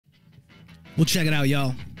Well, check it out,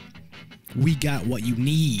 y'all. We got what you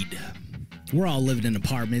need. We're all living in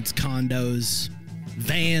apartments, condos,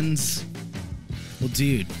 vans. Well,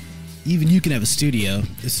 dude, even you can have a studio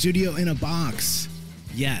in a box.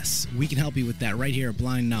 Yes, we can help you with that right here at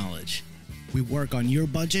Blind Knowledge. We work on your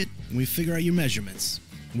budget, and we figure out your measurements.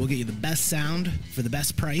 We'll get you the best sound for the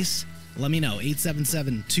best price. Let me know,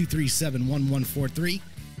 877-237-1143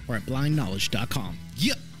 or at blindknowledge.com.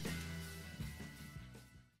 Yep.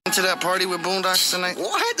 To that party with Boondox tonight?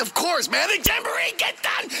 What? Of course, man. The jamboree get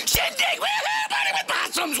done. Shindig. Woohoo! Party with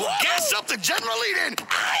possums. Woo! Gas up the general lead-in.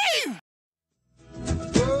 Aye!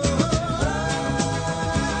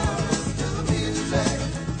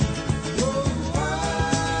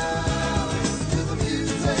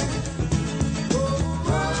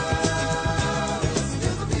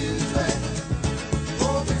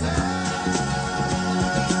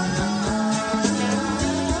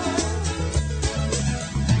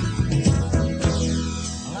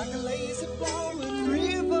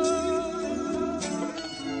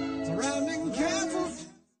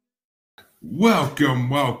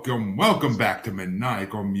 Welcome back to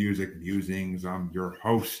Maniacal Music Musings. I'm your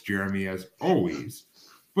host, Jeremy, as always.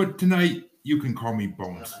 But tonight, you can call me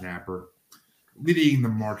Bone Snapper. Leading the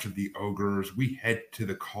March of the Ogres, we head to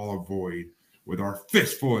the Call of Void with our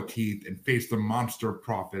fistful of teeth and face the monster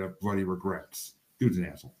prophet of bloody regrets. Dude's an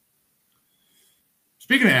asshole.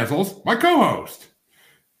 Speaking of assholes, my co-host.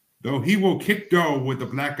 Though he will kick dough with the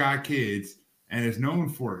Black Eyed Kids and is known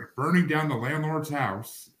for burning down the landlord's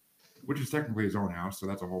house, which is technically his own house, so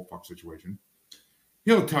that's a whole fuck situation.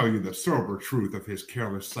 He'll tell you the sober truth of his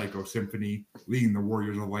careless psycho symphony, leading the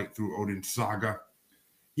Warriors of Light through Odin's saga.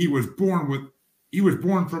 He was born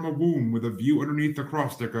from a womb with a view underneath the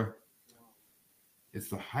cross sticker. It's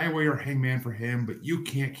the highway or hangman for him, but you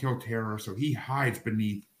can't kill terror, so he hides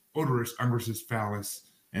beneath odorous Ungris's phallus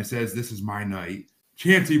and says, "This is my night."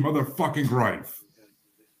 Chancy motherfucking Hiraeth.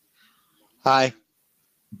 Hi.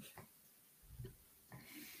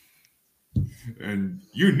 And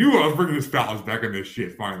you knew I was bringing this phallus back in this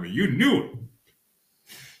shit, finally. You knew it.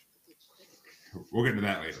 We'll get into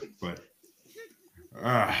that later. But,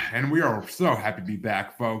 and we are so happy to be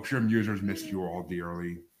back, folks. Your musers missed you all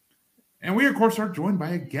dearly. And we, of course, are joined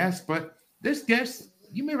by a guest. But this guest,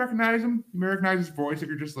 you may recognize him. You may recognize his voice if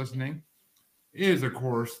you're just listening. Is, of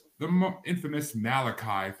course, the infamous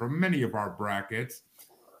Malachi from many of our brackets,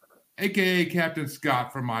 a.k.a. Capt'n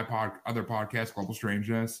Scott from my other podcast, Global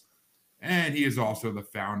Strangeness. And he is also the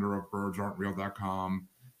founder of BirdsAren'tReal.com.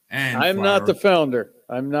 And I'm not the founder.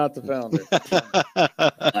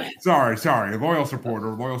 Sorry. Loyal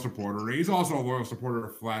supporter. He's also a loyal supporter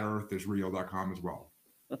of FlatEarthIsReal.com as well.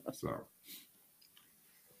 So,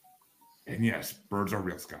 and yes, birds are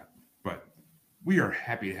real, Scott. But we are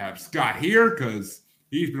happy to have Scott here because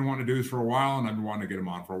he's been wanting to do this for a while, and I've been wanting to get him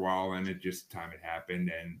on for a while, and it just time it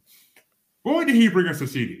happened. And boy, did he bring us a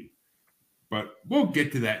CD. But we'll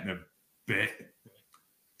get to that in a bit.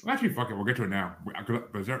 Well, actually, fuck it. We'll get to it now.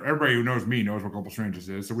 Because everybody who knows me knows what Global Strangeness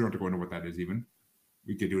is, so we don't have to go into what that is even.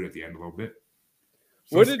 We could do it at the end a little bit.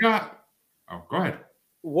 So Scott, go ahead.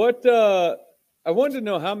 I wanted to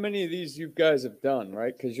know how many of these you guys have done,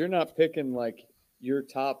 right? Because you're not picking like your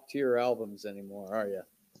top tier albums anymore, are you?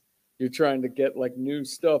 You're trying to get like new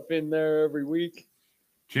stuff in there every week.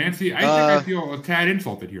 Chancy, I think I feel a tad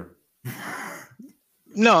insulted here.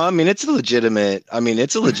 No, I mean it's a legitimate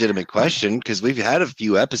question because we've had a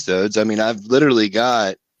few episodes. I mean, I've literally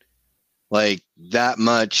got like that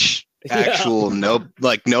much actual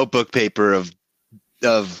notebook paper of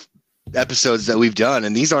episodes that we've done,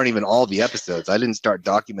 and these aren't even all the episodes. I didn't start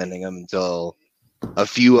documenting them until a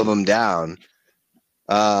few of them down.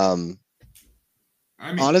 I mean,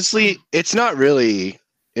 honestly, it's not really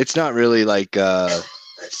like a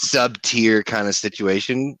sub-tier kind of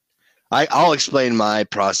situation. I'll explain my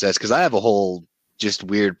process because I have a whole just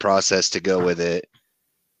weird process to go with it.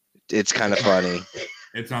 It's kind of funny.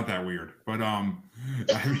 It's not that weird, but I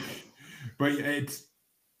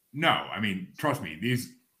mean, trust me,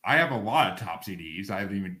 I have a lot of top CDs. I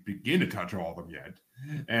haven't even begun to touch all of them yet,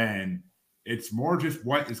 and it's more just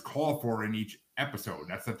what is called for in each episode.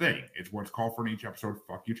 That's the thing. It's what's called for in each episode.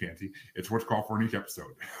 Fuck you, Chancy. It's what's called for in each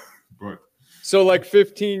episode, but. So like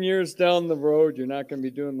 15 years down the road, you're not going to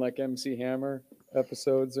be doing like MC Hammer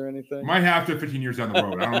episodes or anything? Might have to 15 years down the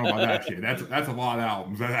road. I don't know about that shit. That's a lot of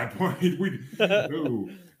albums at that point.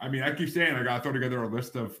 I mean, I keep saying I got to throw together a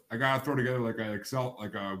list of, like a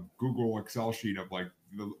Google Excel sheet of like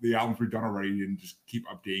the albums we've done already and just keep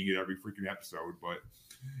updating it every freaking episode. But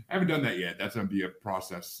I haven't done that yet. That's going to be a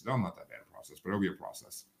process. No, not that bad a process, but it'll be a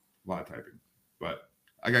process. A lot of typing. But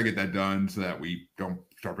I gotta get that done so that we don't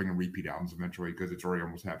start bringing repeat albums eventually, because it's already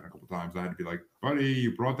almost happened a couple times. I had to be like, buddy,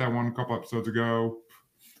 you brought that one a couple episodes ago.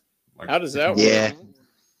 Like, how does that work? Yeah.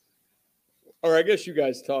 Or I guess you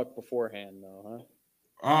guys talk beforehand, though,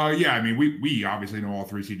 huh? Yeah. I mean, we obviously know all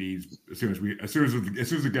 3 CDs as soon as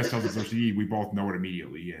the guest tells us their CD, we both know it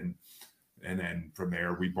immediately, and then from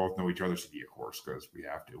there we both know each other's CD, of course, because we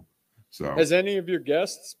have to. So, has any of your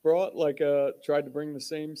guests brought tried to bring the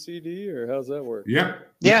same CD, or how's that work? Yeah.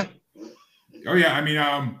 Oh yeah. I mean,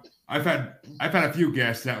 I've had a few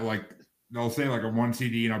guests that like they'll say like a 1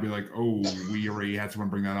 CD, and I'll be like, oh, we already had someone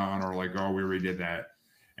bring that on, or like, oh, we already did that,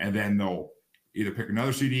 and then they'll either pick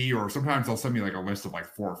another CD, or sometimes they'll send me like a list of like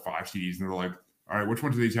 4 or 5 CDs, and they're like, all right, which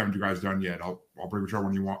ones of these haven't you guys done yet? I'll bring whichever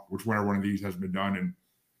one you want, whichever one of these hasn't been done, and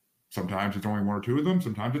sometimes it's only 1 or 2 of them,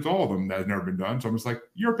 sometimes it's all of them that has never been done. So I'm just like,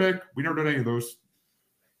 your pick. We never done any of those.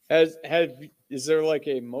 Is there like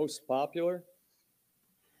a most popular?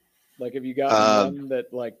 Like, have you got one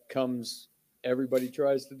that like comes? Everybody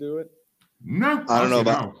tries to do it. No, I don't know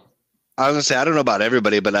about. I was gonna say I don't know about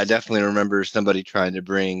everybody, but I definitely remember somebody trying to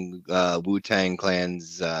bring Wu-Tang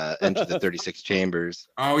Clan's Enter the 36 Chambers.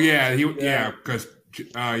 Oh yeah, because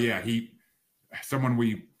someone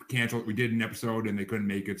we canceled. We did an episode and they couldn't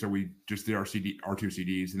make it, so we just did our 2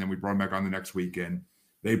 CDs, and then we brought them back on the next week, and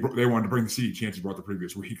they wanted to bring the CD Chancy brought the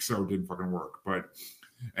previous week, so it didn't fucking work. But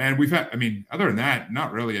and we've had, I mean, other than that,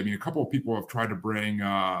 not really. I mean, a couple of people have tried to bring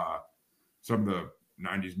some of the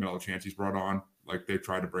 90s metal Chancy's brought on. Like, they've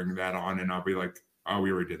tried to bring that on, and I'll be like, oh,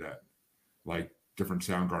 we already did that. Like, different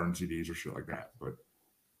Soundgarden CDs or shit like that. But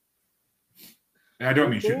I don't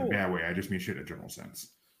mean shit in a bad way. I just mean shit in a general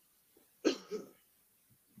sense.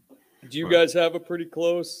 Do you guys have a pretty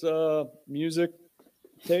close music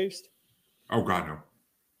taste? Oh, God, no.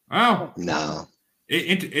 Oh. No.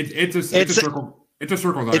 It's a circle. It's a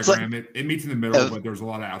circle diagram. Like, it meets in the middle, but there's a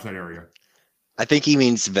lot of outside area. I think he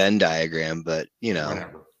means Venn diagram, but, you know.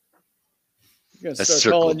 Whatever. A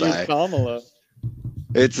circle diagram.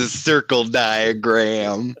 It's a circle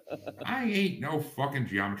diagram. I ain't no fucking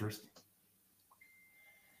geometrist.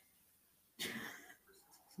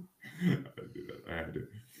 I had to.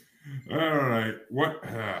 All right. What,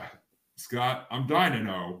 Scott? I'm dying to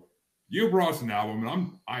know. You brought us an album,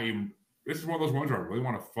 and I am. This is one of those ones where I really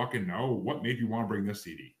want to fucking know what made you want to bring this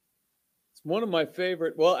CD. It's one of my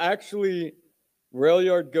favorite. Well, actually, Rail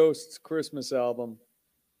Yard Ghosts Christmas album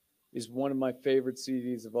is one of my favorite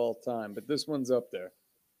CDs of all time, but this one's up there.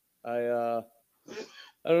 I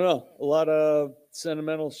don't know, a lot of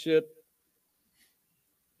sentimental shit.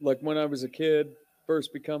 Like when I was a kid,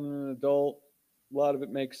 first becoming an adult, a lot of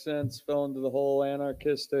it makes sense. Fell into the whole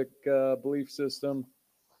anarchistic belief system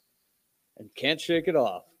and can't shake it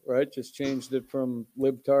off, right? Just changed it from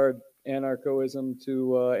libtard anarchoism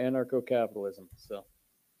to anarcho-capitalism. So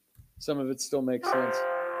some of it still makes sense.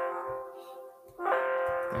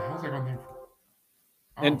 The hell's that going there?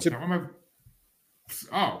 Oh, and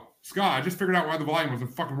Scott, I just figured out why the volume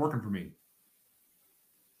wasn't fucking working for me.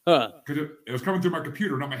 Huh. Because it was coming through my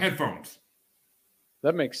computer, not my headphones.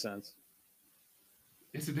 That makes sense.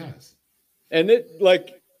 Yes, it does. And it,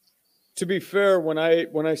 like, to be fair, when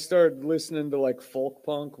I started listening to like folk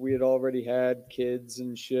punk, we had already had kids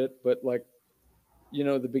and shit, but like, you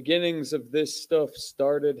know, the beginnings of this stuff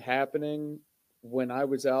started happening when I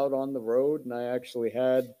was out on the road, and I actually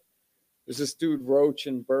there's this dude Roach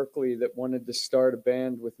in Berkeley that wanted to start a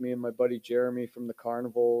band with me and my buddy Jeremy from the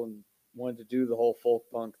Carnival, and wanted to do the whole folk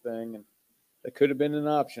punk thing, and that could have been an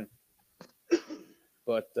option,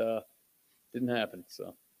 but didn't happen.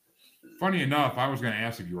 So funny enough, I was going to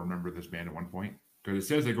ask if you remember this band at one point, because it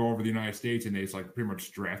says they go over the United States and they just like pretty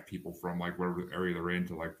much draft people from like whatever area they're in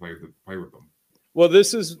to like play with them. Well,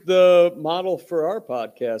 this is the model for our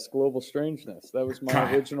podcast, Global Strangeness. That was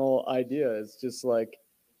my original idea. It's just like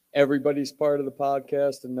everybody's part of the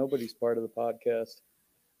podcast and nobody's part of the podcast.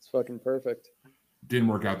 It's fucking perfect. Didn't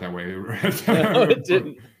work out that way. No, it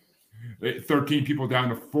didn't. 13 people down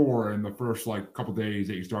to 4 in the first like couple days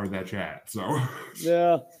that you started that chat. So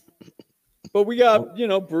yeah, but we got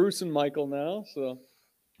Bruce and Michael now. So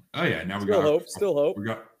oh yeah, now still hope.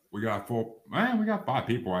 We got 5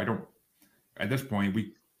 people. I don't. At this point,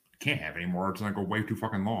 we can't have any more. It's like go way too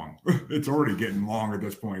fucking long. It's already getting long at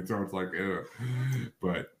this point, so it's like,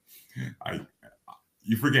 but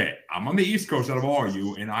you forget I'm on the East Coast out of all of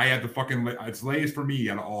you, and I have the fucking it's latest for me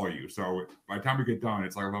out of all of you. So by the time we get done,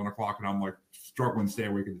 it's like 11 o'clock, and I'm like struggling to stay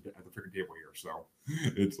awake at the freaking table here. So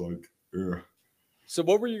it's like, So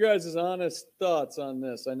what were you guys' honest thoughts on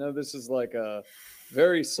this? I know this is like a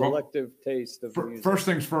very selective taste of music. First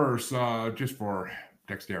things first, just for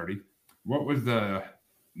dexterity. What was the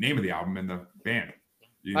name of the album and the band?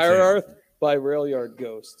 Higher Earth by Rail Yard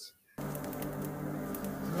Ghosts.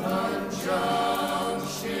 Conjunction,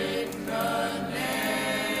 connection,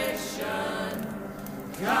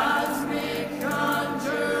 cosmic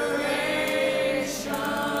conjuration.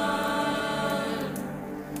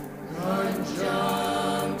 Conjunction,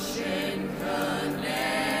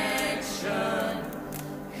 connection,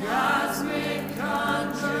 cosmic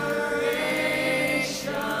conjuration.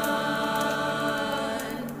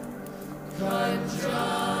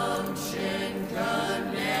 Conjunction,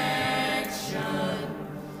 connection,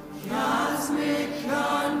 cosmic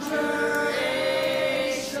conjuration.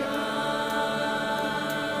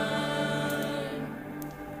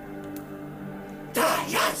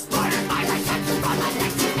 Yes, murdered by my senses from my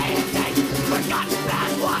next to anything. Forgotten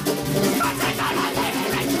bad luck. Something that I live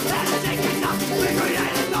in. Anything enough. We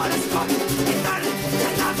created not a spark. Eternity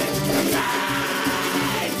and nothing to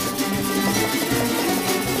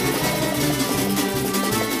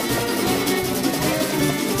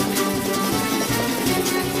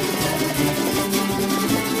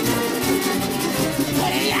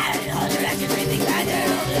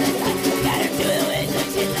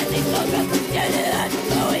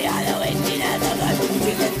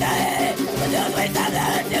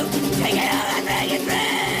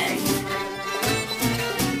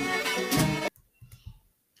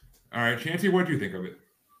All right, Chancy, what do you think of it?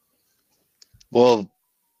 Well,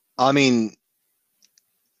 I mean,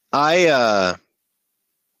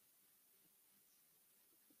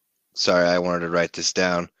 sorry, I wanted to write this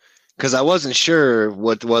down because I wasn't sure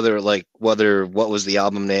whether what was the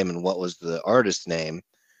album name and what was the artist name.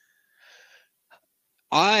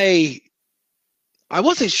 I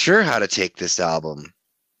wasn't sure how to take this album.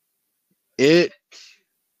 It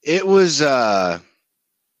was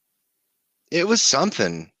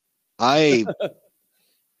something. I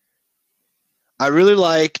really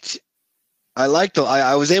liked. I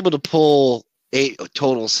was able to pull 8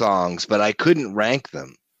 total songs, but I couldn't rank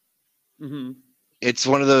them. Mm-hmm. It's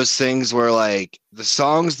one of those things where like the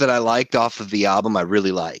songs that I liked off of the album I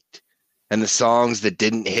really liked, and the songs that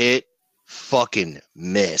didn't hit fucking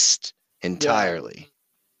missed entirely.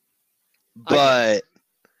 Yeah. But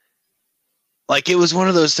like it was one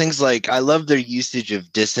of those things like I love their usage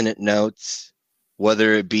of dissonant notes,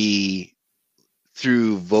 whether it be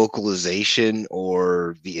through vocalization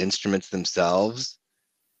or the instruments themselves.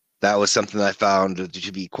 That was something that I found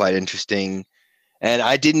to be quite interesting. And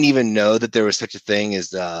I didn't even know that there was such a thing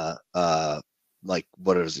as like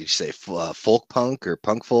what does you say, folk punk or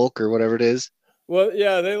punk folk or whatever it is. Well,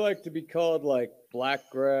 yeah, they like to be called like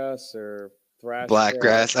blackgrass or thrash.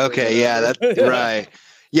 Blackgrass. Okay, yeah, that's right.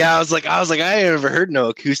 Yeah, I was like, I ain't ever heard no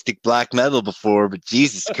acoustic black metal before, but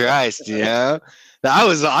Jesus Christ, you know? I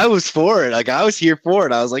was for it. Like I was here for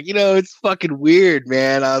it. I was like, it's fucking weird,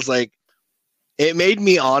 man. I was like, it made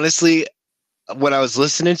me honestly. When I was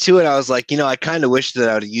listening to it, I was like, I kind of wish that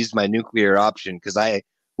I would have used my nuclear option because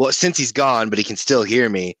since he's gone, but he can still hear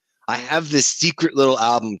me. I have this secret little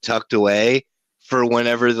album tucked away for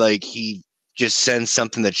whenever like he just sends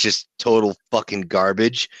something that's just total fucking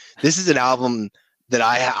garbage. This is an album that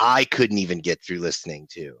I couldn't even get through listening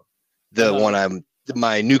to. The one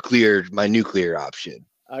my nuclear option.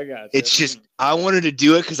 I got you. It's just I wanted to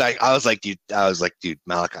do it because I was like, dude,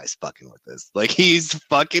 Malachi's fucking with us. Like he's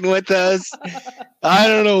fucking with us. I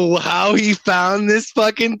don't know how he found this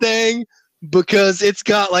fucking thing because it's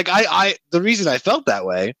got like the reason I felt that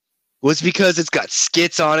way was because it's got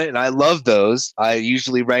skits on it and I love those. I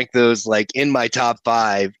usually rank those like in my top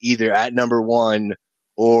 5, either at number 1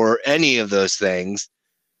 or any of those things.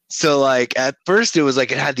 So like at first it was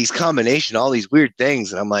like it had these combination, all these weird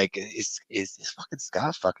things, and I'm like, is fucking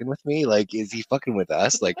Scott fucking with me? Like, is he fucking with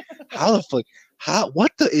us? Like,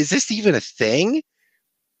 is this even a thing?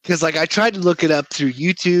 Because like I tried to look it up through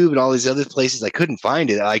YouTube and all these other places, I couldn't find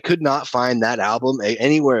it. I could not find that album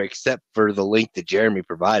anywhere except for the link that Jeremy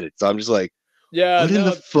provided. So I'm just like, yeah, what in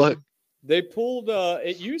the fuck? They pulled.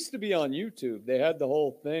 It used to be on YouTube. They had the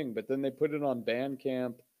whole thing, but then they put it on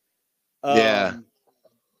Bandcamp. Yeah.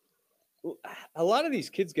 A lot of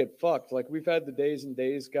these kids get fucked. Like we've had the Days and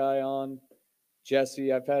Days guy on,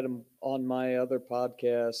 Jesse. I've had him on my other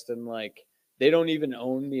podcast, and like they don't even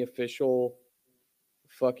own the official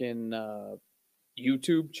fucking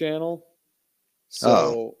YouTube channel.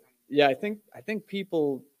 So yeah, I think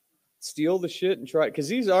people steal the shit and try because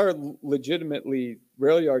these are legitimately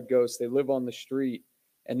Rail Yard Ghosts. They live on the street,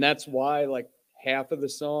 and that's why like half of the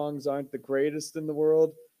songs aren't the greatest in the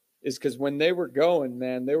world. Is because when they were going,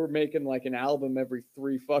 man, they were making like an album every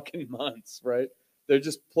 3 fucking months, right? They're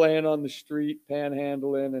just playing on the street,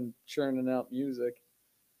 panhandling, and churning out music.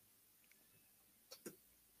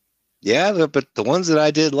 Yeah, but the ones that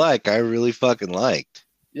I did like, I really fucking liked.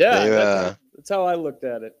 Yeah, They, that's how I looked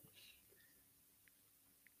at it.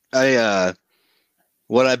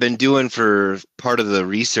 What I've been doing for part of the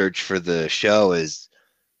research for the show is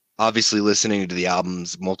obviously listening to the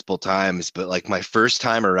albums multiple times, but like my first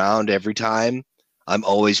time around, every time I'm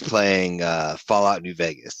always playing Fallout New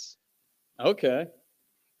Vegas. Okay.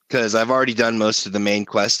 Because I've already done most of the main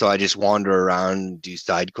quest, so I just wander around, do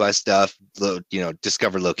side quest stuff,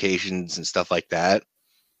 discover locations and stuff like that.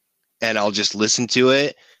 And I'll just listen to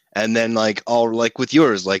it, and then like I'll like with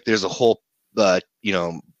yours, like there's a whole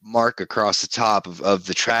mark across the top of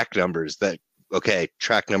the track numbers that okay,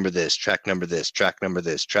 track number this, track number this, track number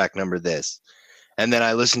this, track number this. And then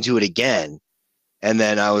I listened to it again, and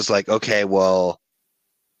then I was like, okay, well,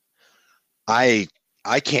 I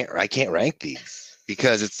can't rank these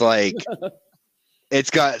because it's like it's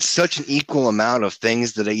got such an equal amount of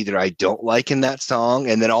things that either I don't like in that song,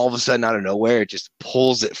 and then all of a sudden out of nowhere it just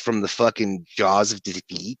pulls it from the fucking jaws of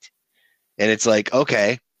defeat. And it's like,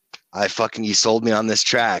 okay, you sold me on this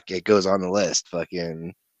track. It goes on the list.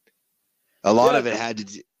 Fucking a lot of it had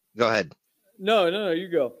to go ahead. No, you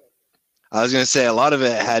go. I was gonna say a lot of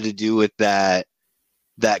it had to do with that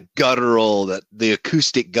guttural, the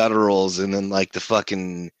acoustic gutturals, and then like the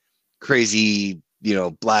fucking crazy,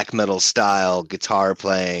 black metal style guitar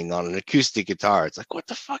playing on an acoustic guitar. It's like, what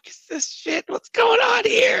the fuck is this shit? What's going on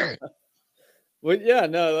here? Well, yeah,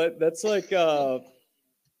 no, that's like, because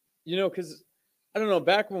I don't know,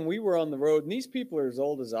 back when we were on the road, and these people are as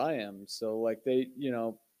old as I am, so like they,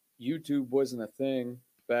 YouTube wasn't a thing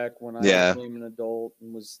back when I became an adult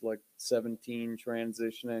and was like 17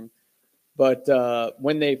 transitioning. But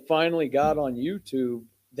when they finally got on YouTube,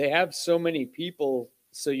 they have so many people.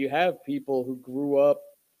 So you have people who grew up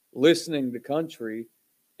listening to country,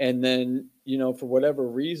 and then, for whatever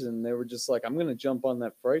reason, they were just like, I'm going to jump on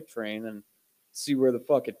that freight train and see where the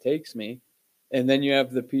fuck it takes me. And then you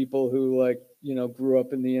have the people who grew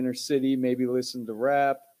up in the inner city, maybe listen to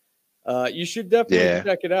rap. You should definitely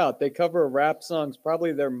check it out. They cover a rap song's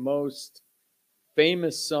probably their most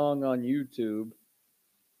famous song on YouTube.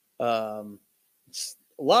 It's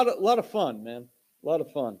a lot of fun, man. A lot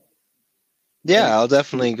of fun. Yeah, I'll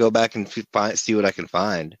definitely go back and see what I can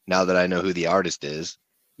find now that I know who the artist is.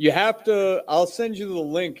 You have to. I'll send you the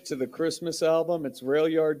link to the Christmas album. It's Rail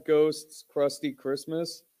Yard Ghosts Krusty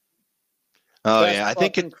Christmas. Oh Best yeah, I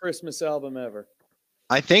think it's Christmas album ever.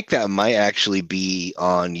 I think that might actually be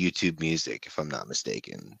on YouTube Music, if I'm not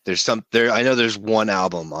mistaken. I know there's one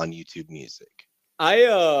album on YouTube Music.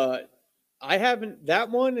 I haven't.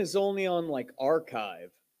 That one is only on like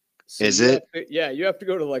Archive. So is it? You have to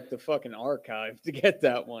go to like the fucking archive to get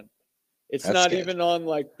that one. It's That's not good. even on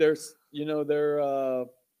like they're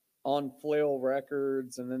on Flail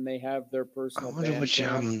Records, and then they have their personal.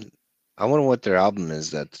 I wonder what their album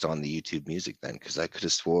is that's on the YouTube Music then, because I could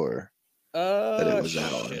have swore that it was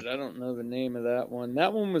that one. I don't know the name of that one.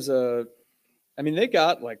 That one was they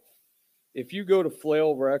got like, if you go to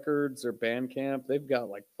Flail Records or Bandcamp, they've got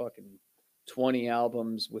like fucking 20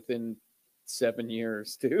 albums within 7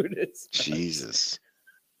 years, dude. It's Jesus.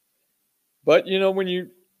 But when you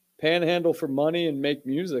panhandle for money and make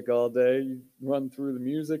music all day, you run through the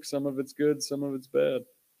music. Some of it's good, some of it's bad.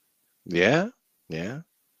 Yeah.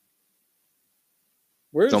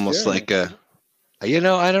 Where's it's almost Jeremy? like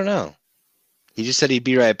I don't know. He just said he'd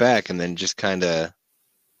be right back, and then just kind of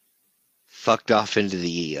fucked off into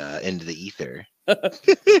the ether.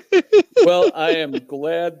 Well, I am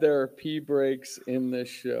glad there are pee breaks in this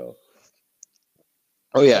show.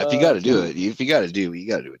 Oh yeah, if you got to do it, you got to do what you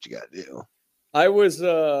got to do. I was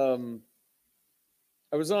on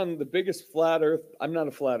the biggest flat earth. I'm not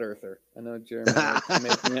a flat earther. I know Jeremy likes to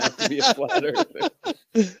make me out to be a flat earther.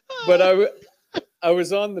 But I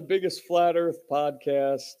was on the biggest flat earth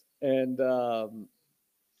podcast, and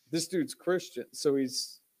this dude's Christian. So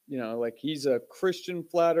he's, he's a Christian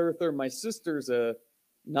flat earther. My sister's a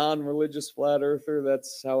non-religious flat earther.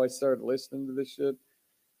 That's how I started listening to this shit.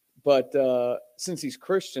 But since he's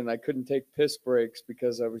Christian, I couldn't take piss breaks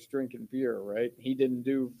because I was drinking beer, right? He didn't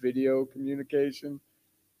do video communication.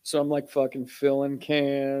 So I'm like fucking filling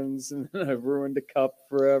cans, and then I ruined a cup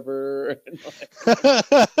forever. And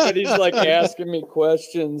but he's like asking me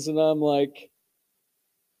questions, and I'm like,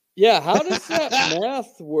 yeah, how does that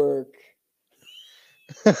math work?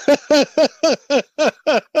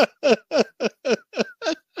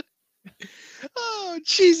 Oh,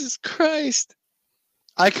 Jesus Christ.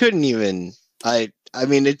 I couldn't even. I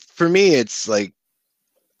mean, for me, it's like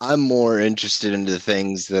I'm more interested in the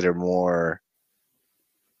things that are more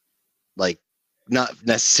like not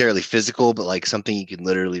necessarily physical, but like something you can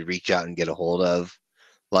literally reach out and get a hold of.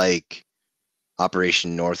 like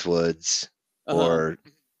Operation Northwoods or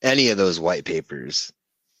any of those white papers.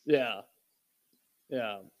 Yeah.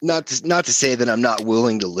 Not to say that I'm not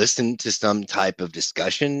willing to listen to some type of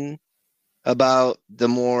discussion about the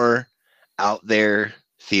more out there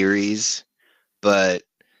theories, but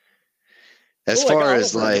as far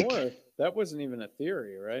as like North, that wasn't even a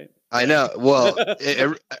theory, right? I know. Well,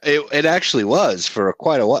 it actually was for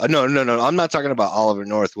quite a while. No. I'm not talking about Oliver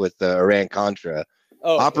North with Iran Contra.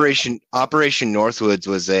 Oh, Operation Northwoods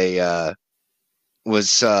was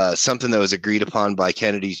something that was agreed upon by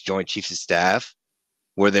Kennedy's Joint Chiefs of Staff,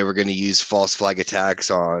 where they were going to use false flag attacks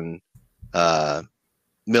on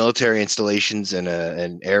military installations and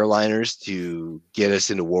airliners to get us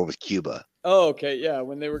into war with Cuba. Oh, okay, yeah.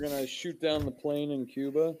 When they were gonna shoot down the plane in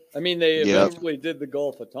Cuba, I mean, they eventually did the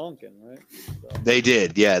Gulf of Tonkin, right? So. They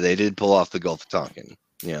did, yeah. They did pull off the Gulf of Tonkin.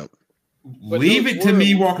 Yeah. Leave it to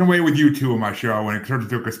me walking away with you two on my show when it turns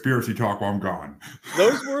into a conspiracy talk while I'm gone.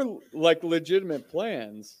 Those were like legitimate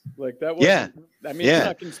plans. Like that was. Yeah. I mean, it's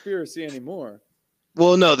not conspiracy anymore.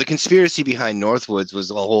 Well, no, the conspiracy behind Northwoods was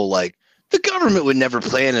the whole like the government would never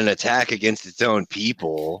plan an attack against its own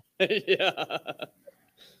people. Yeah.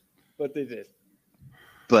 But they did.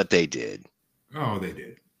 Oh, they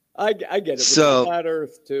did. I get it. With so flat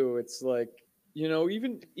Earth too. It's like, you know,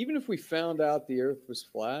 even if we found out the Earth was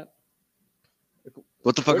flat,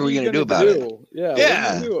 what the fuck are we gonna do about it?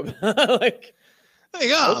 Yeah. Like,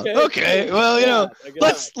 okay. Well, you know,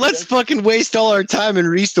 let's fucking waste all our time and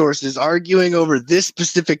resources arguing over this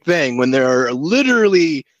specific thing when there are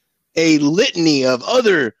literally a litany of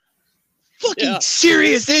other fucking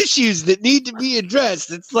serious issues that need to be addressed.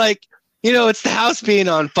 It's like, you know, it's the house being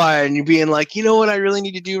on fire and you're being like, you know what I really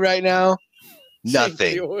need to do right now? Nothing.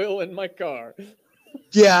 Change the oil in my car.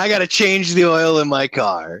 Yeah, I got to change the oil in my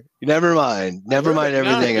car. Never mind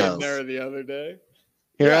everything else. There the other day.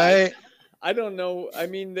 Right? I don't know. I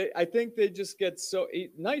mean, I think they just get so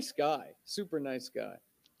nice guy, super nice guy.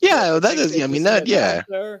 Yeah, that is. I mean, that. Yeah.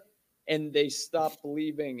 There, and they stop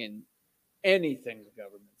believing in anything the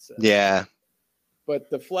government says. Yeah. But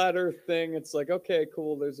the flat Earth thing, it's like, okay,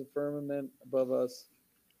 cool. There's a firmament above us.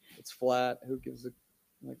 It's flat. Who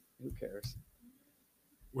cares?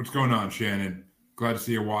 What's going on, Shannon? Glad to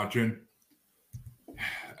see you watching.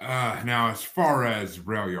 Now, as far as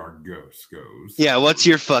Rail Yard Ghosts goes. Yeah, what's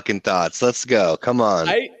your fucking thoughts? Let's go. Come on.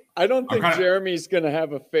 I don't think Jeremy's going to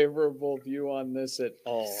have a favorable view on this at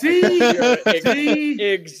all. See?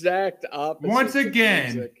 Exact opposite. Once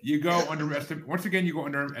again, you underestimate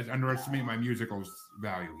my musical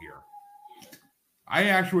value here. I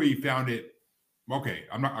actually found it okay.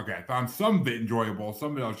 I found some of it enjoyable.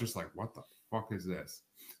 Some of it I was just like, what the fuck is this?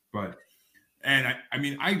 But I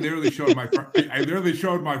literally showed my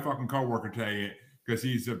fucking coworker today because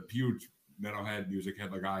he's a huge metalhead, music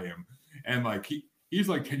head like I am, and like he's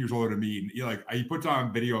like 10 years older than me. And he puts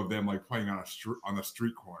on video of them like playing on the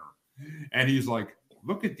street corner, and he's like,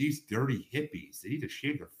 "Look at these dirty hippies. They need to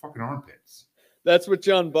shave their fucking armpits." That's what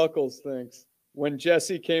John Buckles thinks. When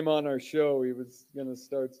Jesse came on our show, he was gonna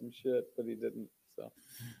start some shit, but he didn't. So,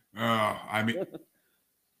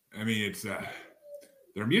 it's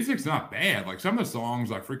their music's not bad. Like some of the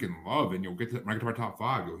songs I freaking love, and you'll get when I get to my top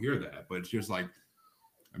 5, you'll hear that. But it's just like,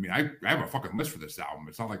 I have a fucking list for this album.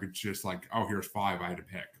 It's not like it's just like, oh, here's 5 I had to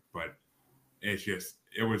pick. But it's just,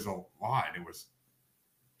 it was a lot. It was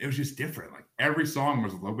just different. Like every song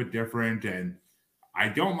was a little bit different, and I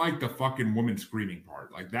don't like the fucking woman screaming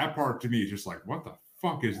part. Like that part to me is just like, what the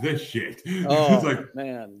fuck is this shit? Oh it's like,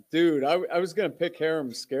 man, dude, I was gonna pick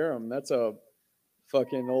Harem Scarum. That's a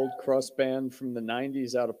fucking old crust band from the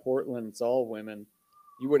 90s out of Portland. It's all women.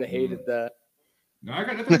 You would have hated that. No, I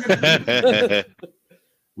got nothing.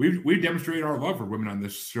 We've demonstrated our love for women on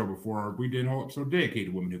this show before. We did a whole episode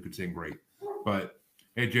dedicated to women who could sing great. But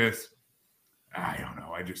it just, I don't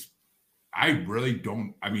know. I really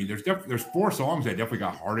don't. I mean, there's 4 songs I definitely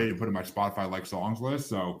got hearted and put in my Spotify like songs list.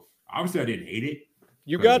 So obviously I didn't hate it.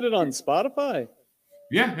 You got it on Spotify?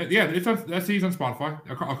 Yeah, it's on that CD's on Spotify.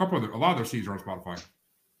 A lot of their CDs are on Spotify.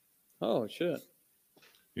 Oh shit.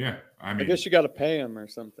 Yeah, I guess you got to pay them or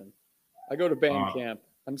something. I go to Bandcamp.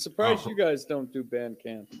 I'm surprised you guys don't do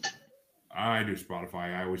Bandcamp. I do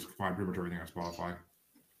Spotify. I always find pretty much everything on Spotify,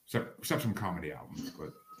 except some comedy albums.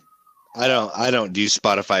 But I don't do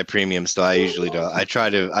Spotify Premium, so I usually don't. I try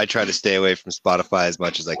to stay away from Spotify as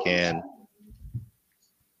much as I can.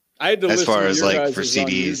 I had to as far to as your like for guys'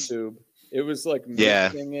 CDs. on YouTube. It was like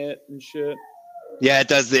mixing it and shit. Yeah, it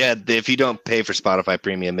does. Yeah, if you don't pay for Spotify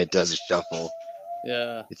Premium, it does a shuffle.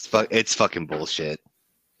 Yeah, it's fucking bullshit.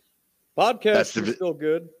 Podcasts are still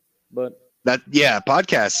good, but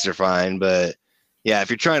podcasts are fine, but Yeah, if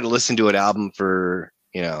you're trying to listen to an album for,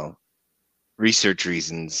 research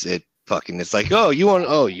reasons, it's like, you want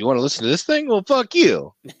to listen to this thing? Well, fuck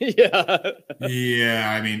you. Yeah.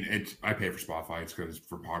 Yeah, I mean, I pay for Spotify. It's because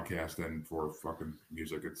for podcast and for fucking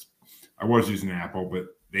music. I was using Apple, but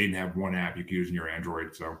they didn't have one app you could use in your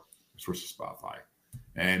Android, so I switched to Spotify.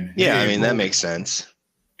 And yeah, hey, I mean, April, that makes sense.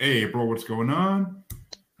 Hey, April, what's going on?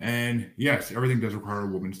 And yes, everything does require a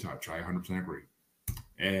woman's touch. I 100% agree.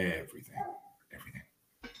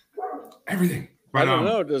 Everything. But, I don't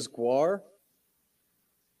know. Does Gwar?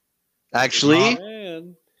 Actually,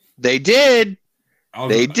 Man. they did.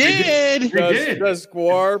 They did. Does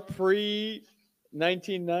Gwar pre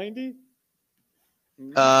 1990?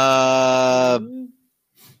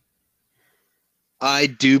 I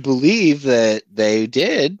do believe that they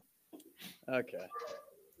did. Okay.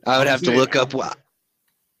 I would have to look up.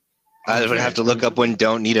 I would have to look up when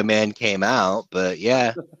 "Don't Need a Man" came out, but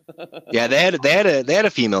yeah, they had a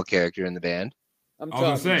female character in the band. I'm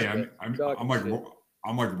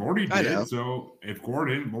like Morty did. So if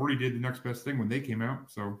Gordon, Morty did the next best thing when they came out.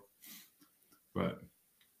 So, but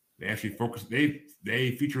they actually focus. They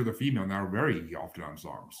feature the female now very often on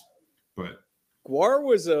songs. But Gwar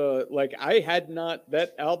was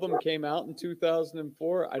that album came out in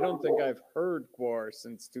 2004. I don't think I've heard Gwar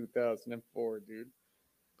since 2004, dude.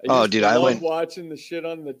 I went watching the shit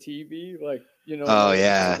on the TV,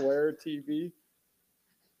 Square TV.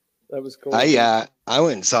 That was cool. I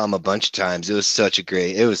went and saw him a bunch of times. It was such a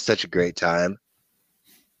great time.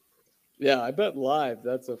 Yeah, I bet live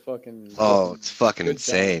that's a fucking it's fucking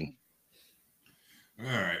insane. All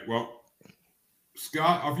right, well,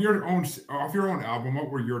 Scott, off your own album, what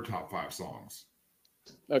were your top 5 songs?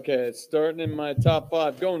 Okay, starting in my top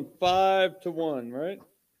 5, going 5-1, right?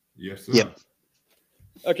 Yes, sir. Yep.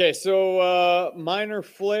 Okay, so Minor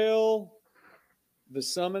Flail, The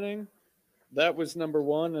Summoning, that was number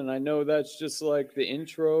 1, and I know that's just like the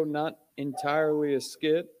intro, not entirely a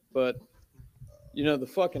skit, but the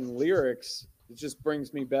fucking lyrics, it just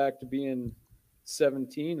brings me back to being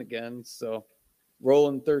 17 again. So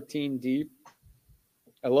rolling 13 deep,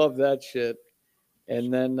 I love that shit.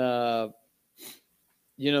 And then the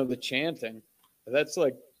chanting, that's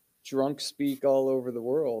like drunk speak all over the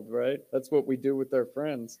world, right? That's what we do with our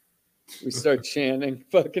friends. We start chanting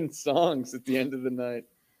fucking songs at the end of the night.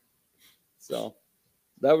 So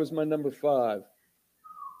that was my number 5.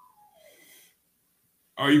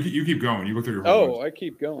 Oh, you keep going. You go through your whole list. I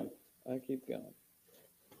keep going.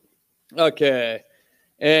 Okay.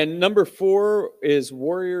 And number 4 is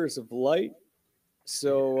Warriors of Light.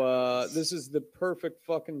 So this is the perfect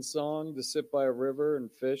fucking song to sit by a river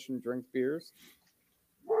and fish and drink beers.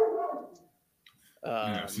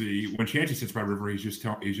 See, when Chancy sits by a river, he's just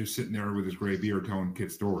sitting there with his gray beard telling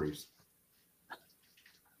kids stories.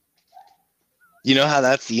 You know how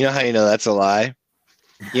that's a lie?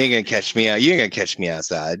 You ain't gonna catch me out. You ain't gonna catch me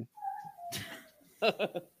outside. How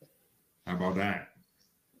about that?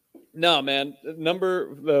 No, man.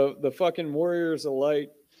 The fucking Warriors of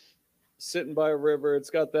Light, sitting by a river.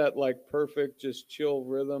 It's got that like perfect, just chill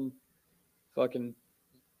rhythm. Fucking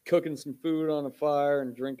cooking some food on a fire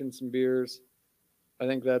and drinking some beers. I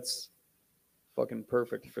think that's fucking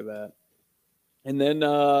perfect for that. And then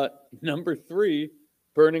number 3,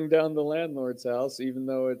 burning down the landlord's house, even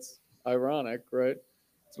though it's ironic, right?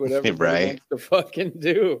 It's what everybody wants to fucking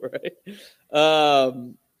do, right?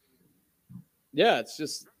 Yeah, it's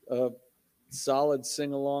just a solid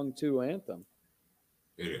sing-along to anthem.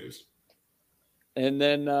 It is. And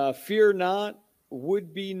then Fear Not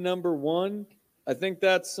would be number 1. I think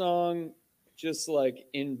that song just like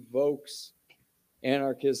invokes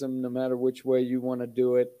anarchism no matter which way you want to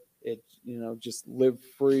do it. It, just live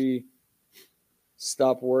free,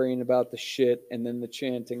 stop worrying about the shit, and then the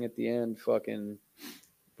chanting at the end fucking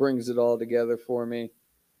brings it all together for me.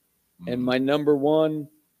 And my number 1,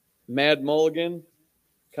 Mad Mulligan.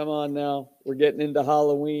 Come on now. We're getting into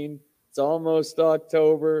Halloween. It's almost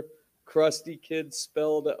October. Crusty Kid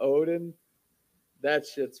spelled Odin. That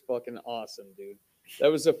shit's fucking awesome, dude.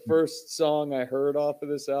 That was the first song I heard off of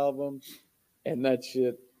this album. And that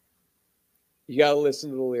shit, you got to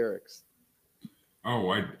listen to the lyrics.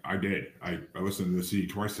 Oh, I did. I listened to the CD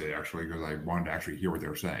twice today, actually, because I wanted to actually hear what they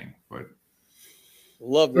were saying. But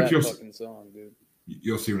love that fucking song, dude.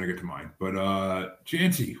 You'll see when I get to mine. But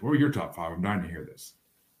Chancy, what were your top 5? I'm dying to hear this.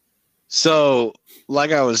 So,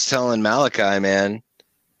 like I was telling Malachi, man,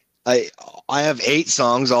 I have 8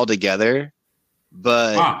 songs altogether,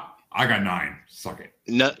 but I got 9. Suck it.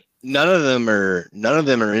 None of them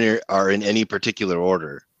are in any particular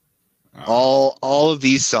order. All of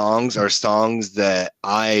these songs are songs that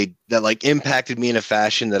like impacted me in a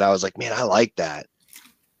fashion that I was like, man, I like that.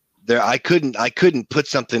 there, I couldn't put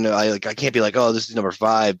something. I can't be like, oh, this is number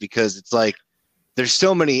 5, because it's like there's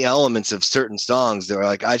so many elements of certain songs that are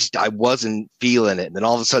like I wasn't feeling it, and then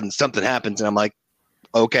all of a sudden something happens, and I'm like,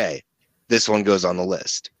 okay, this one goes on the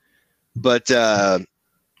list. But Call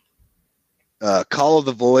of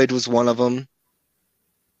the Void was one of them.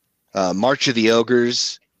 March of the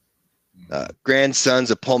Ogres,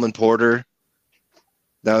 Grandsons of Pullman Porter.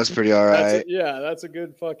 That was pretty all right. That's a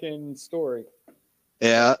good fucking story.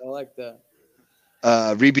 Yeah, I like that.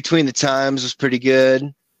 Read Between the Times was pretty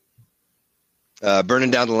good.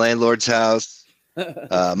 Burning Down the Landlord's House.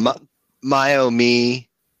 My Oh Me.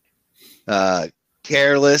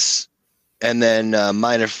 Careless. And then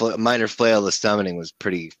Minor Flail the Summoning was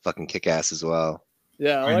pretty fucking kick-ass as well.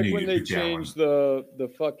 Yeah, I like when they changed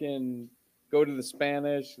the fucking go to the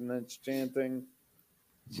Spanish and then it's chanting.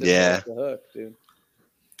 Just yeah. off the hook, dude.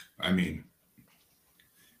 I mean,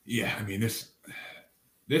 this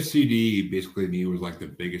CD basically to me was like the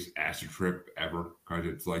biggest acid trip ever, because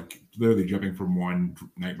it's like literally jumping from one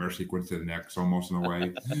nightmare sequence to the next almost in a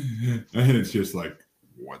way. And it's just like,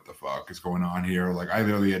 what the fuck is going on here? Like I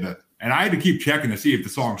literally had to keep checking to see if the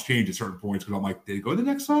songs changed at certain points, because I'm like, did it go to the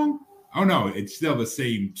next song? Oh no, it's still the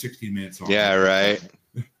same 16-minute song. Yeah, right.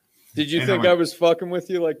 Did you think I was fucking with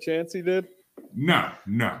you like Chancy did? No.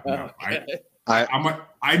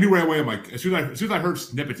 I knew right away. I'm like, as soon as I heard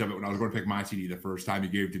snippets of it when I was going to pick my CD the first time he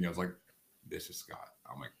gave it to me, I was like, this is Scott.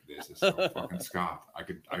 I'm like, this is so fucking Scott. I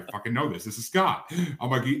fucking know this. This is Scott. I'm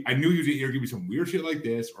like, I knew he was either give me some weird shit like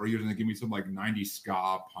this, or he was going to give me some like 90s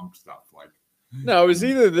ska punk stuff. Like, no, it was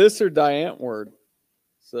either this or Diant Word.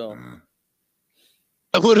 So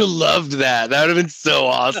I would have loved that. That would have been so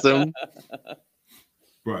awesome.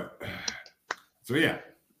 But so yeah,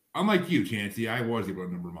 unlike you, Chancy, I was able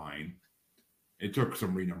to number mine. It took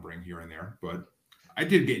some renumbering here and there, but I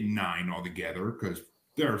did get 9 altogether, because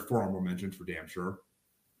there are 4 honorable mentions for damn sure.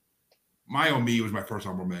 My Oh Me was my first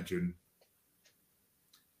honorable mention.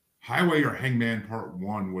 Highway or Hangman Part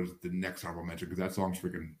 1 was the next honorable mention, because that song's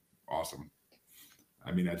freaking awesome.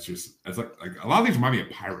 I mean, that's like a lot of these remind me of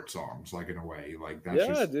pirate songs, like in a way. Like that's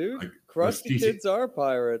just, dude. Like, Crusty kids are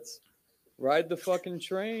pirates. Ride the fucking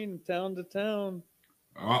train town to town.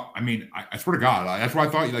 I mean, I swear to God, that's why I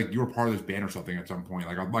thought like you were part of this band or something at some point.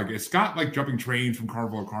 Like, I'm like, is Scott like jumping trains from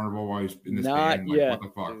carnival to carnival while he's in this band? Like, yet, what the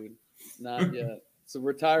fuck? dude. Not yet. It's a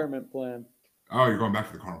retirement plan. Oh, you're going back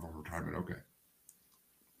to the carnival retirement. Okay.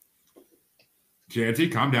 Chancy,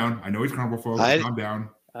 calm down. I know he's carnival folk. Calm down.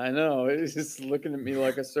 I know. He's just looking at me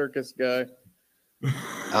like a circus guy.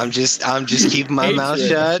 I'm just keeping my mouth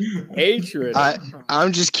shut. Hatred.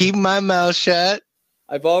 I'm just keeping my mouth shut.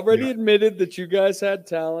 I've already admitted that you guys had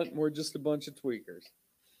talent and we're just a bunch of tweakers.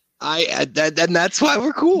 And that's why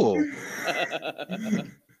we're cool.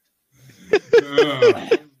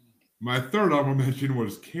 My third honorable mention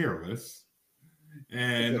was Careless.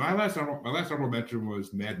 And my last honorable mention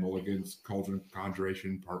was Mad Mulligan's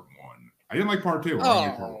Conjuration Part 1. I didn't like Part 2. I only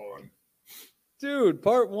liked Part 1. Dude,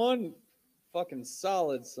 Part 1, fucking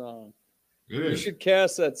solid song. It is. You should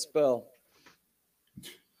cast that spell.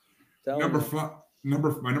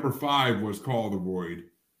 Number 5 was Call of the Void,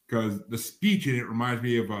 because the speech in it reminds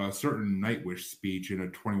me of a certain Nightwish speech in a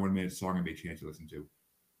 21-minute song I made Chance to listen to.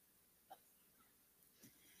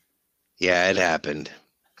 Yeah, it happened.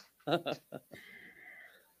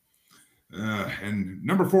 And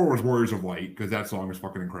number 4 was Warriors of Light, because that song is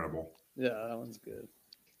fucking incredible. Yeah, that one's good.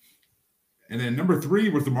 And then number 3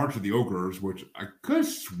 was the March of the Ogres, which I could have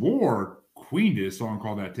swore Queen did a song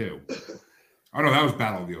called that too. Oh no, that was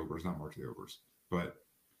Battle of the Ogres, not March of the Ogres. But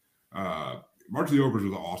March of the Ogres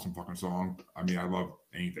was an awesome fucking song. I mean, I love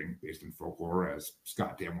anything based in folklore, as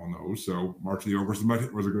Scott damn well knows. So March of the Ogres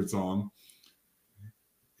was a good song.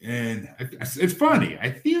 And it's funny.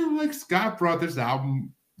 I feel like Scott brought this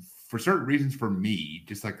album for certain reasons for me,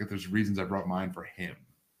 just like there's reasons I brought mine for him.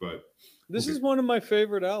 But this is one of my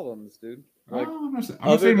favorite albums, dude. Like, I'm not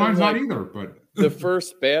saying mine's not either, but the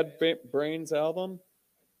first Bad Brains album,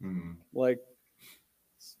 like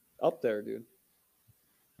up there, dude.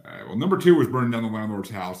 All right, well, number 2 was Burning Down the Landlord's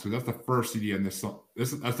House, because that's the first CD on this song.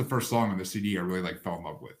 That's the first song on the CD I really fell in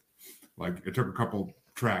love with. Like, it took a couple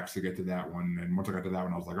tracks to get to that one, and once I got to that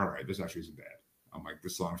one, I was like, all right, this actually isn't bad. I'm like,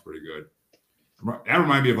 this song's pretty good. That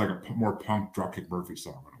reminded me of like a more punk Dropkick Murphys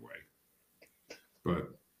song in a way.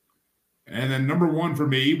 But and then number 1 for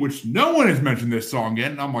me, which no one has mentioned this song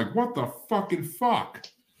yet, and I'm like, what the fucking fuck?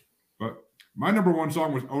 But my number 1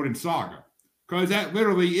 song was Odin Saga, because that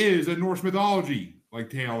literally is a Norse mythology like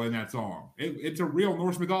tale in that song. It's a real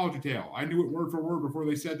Norse mythology tale. I knew it word for word before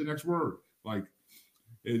they said the next word. Like,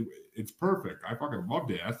 It's perfect. I fucking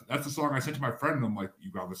loved it. That's the song I sent to my friend, and I'm like,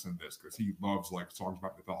 you gotta listen to this because he loves like songs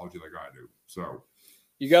about mythology like I do. So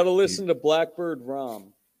you got to listen to Blackbird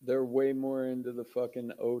Rom. They're way more into the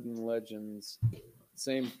fucking Odin legends.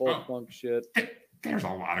 Same folk punk shit. There's a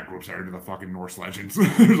lot of groups that are into the fucking Norse legends.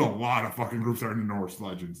 There's a lot of fucking groups that are into Norse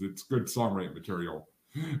legends. It's good songwriting material.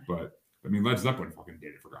 But I mean, Led Zeppelin fucking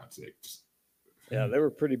did it, for God's sake. Yeah, they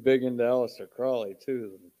were pretty big into Aleister Crowley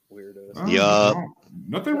too. Weirdos. Yeah.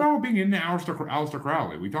 Nothing wrong with being into Aleister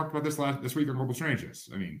Crowley. We talked about this week on Global Strangeness.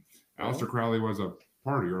 I mean, Aleister Crowley was a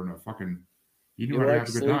partier and a fucking. He knew how to have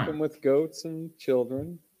a good time. Sleeping with goats and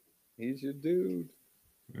children. He's your dude.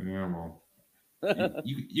 Yeah, well,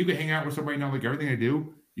 you could hang out with somebody now, like everything they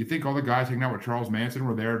do. You think all the guys hanging out with Charles Manson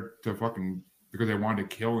were there to fucking because they wanted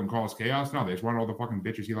to kill and cause chaos? No, they just wanted all the fucking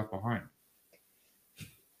bitches he left behind.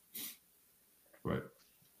 But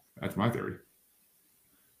that's my theory.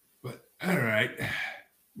 But all right.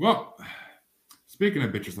 Well, speaking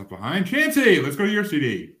of bitches left behind, Chancy, let's go to your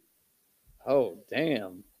CD. Oh,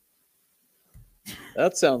 damn.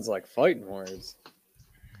 That sounds like fighting words.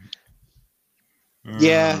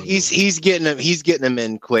 Yeah, he's getting them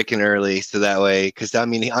in quick and early, so that way, because I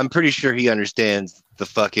mean, I'm pretty sure he understands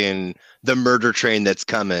the murder train that's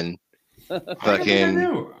coming. I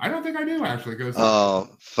don't think I do actually.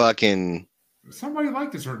 Fucking. Somebody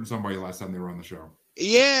liked a certain somebody last time they were on the show.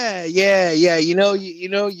 Yeah. You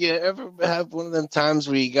ever have one of them times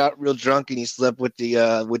where you got real drunk and you slept with the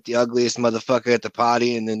ugliest motherfucker at the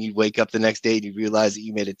party, and then you wake up the next day and you realize that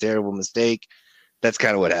you made a terrible mistake? That's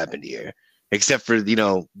kind of what happened here. Except for,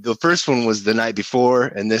 the first one was the night before,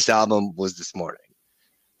 and this album was this morning.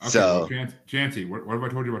 Okay, so, well, Chancy, what have I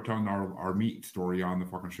told you about telling our meat story on the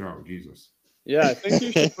fucking show? Jesus. Yeah, I think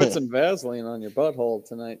you should put some Vaseline on your butthole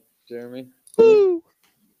tonight, Jeremy. Woo!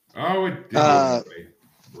 Oh, it did.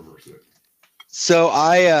 Reverse it. So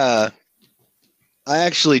I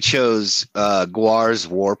actually chose Gwar's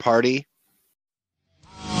War Party.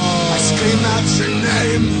 I scream out your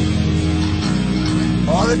name,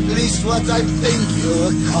 or at least what I think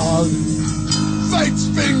you're called. Fate's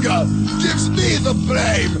finger gives me the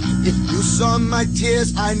blame. If you saw my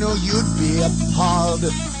tears, I know you'd be appalled.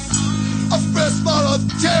 A fistful of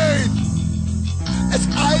teeth. As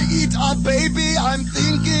I eat our baby, I'm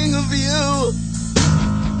thinking of you.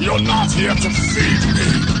 You're not here to feed me,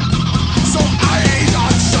 so I ate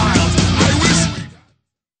our child. I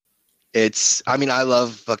wish I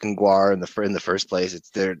love fucking Gwar in the first place.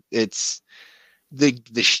 It's the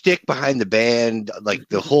shtick behind the band, like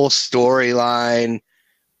the whole storyline,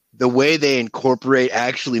 the way they incorporate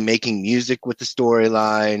actually making music with the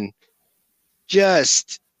storyline.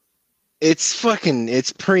 It's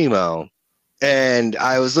primo. And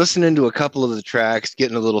I was listening to a couple of the tracks,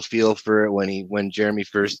 getting a little feel for it when Jeremy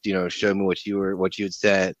first, showed me what you had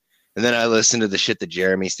sent. And then I listened to the shit that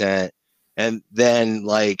Jeremy sent. And then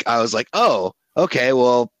I was like, oh, okay,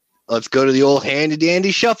 well, let's go to the old handy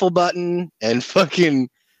dandy shuffle button, and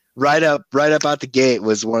fucking right up out the gate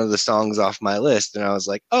was one of the songs off my list. And I was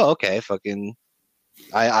like, oh, okay, fucking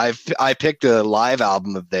I picked a live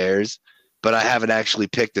album of theirs, but I haven't actually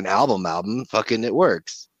picked an album. Fucking it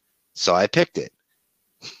works. So I picked it.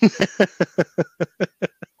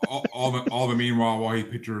 all the meanwhile, while he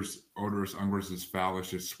pictures Odorous Ungress's phallus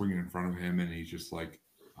just swinging in front of him, and he's just like,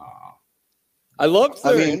 ah. I loved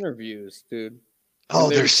their interviews, dude. Oh,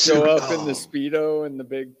 they they're show up in the Speedo and the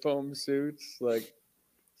big foam suits. Like,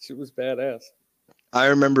 she was badass. I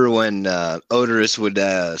remember when Odorous would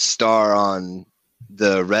star on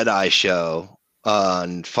the Red Eye show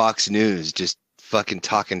on Fox News, just fucking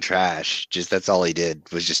talking trash. Just that's all he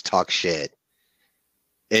did was just talk shit.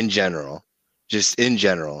 In general.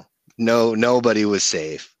 Nobody was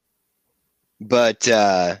safe. But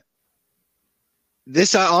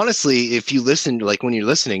this honestly, if you listen to, when you're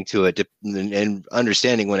listening to it and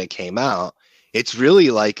understanding when it came out, it's really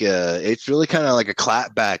kind of like a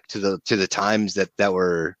clap back to the times that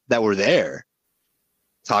were there,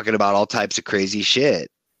 talking about all types of crazy shit,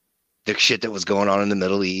 the shit that was going on in the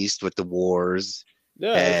Middle East with the wars.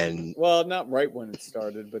 Yeah, and well, not right when it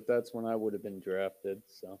started, but that's when I would have been drafted.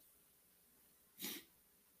 So,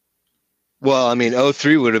 well, I mean,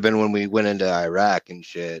 2003 would have been when we went into Iraq and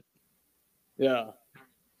shit. Yeah.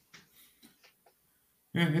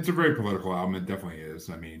 Yeah, it's a very political album. It definitely is.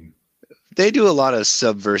 I mean, they do a lot of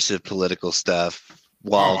subversive political stuff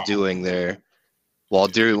while doing their I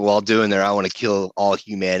want to kill all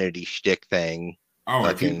humanity shtick thing. Oh,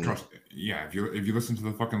 if you listen to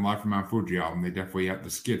the fucking Live from Mount Fuji album, they definitely have the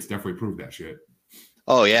skits definitely prove that shit.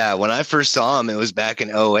 Oh yeah, when I first saw them, it was back in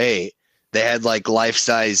 2008. They had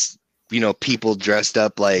life-size people dressed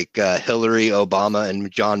up like Hillary, Obama,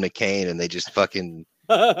 and John McCain, and they just fucking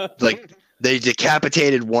like they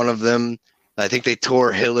decapitated one of them. I think they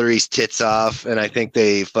tore Hillary's tits off, and I think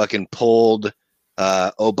they fucking pulled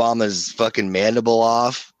Obama's fucking mandible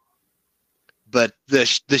off. But the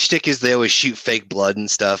shtick is they always shoot fake blood and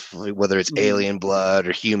stuff, whether it's alien blood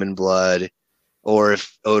or human blood, or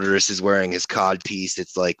if Odorous is wearing his cod piece,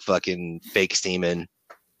 it's like fucking fake semen.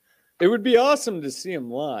 It would be awesome to see him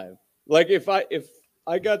live. Like if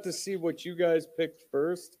I got to see what you guys picked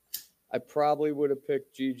first, I probably would have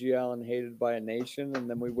picked G.G. Allen, Hated by a Nation, and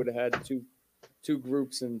then we would have had two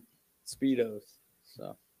groups in Speedos.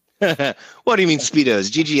 So what do you mean Speedos?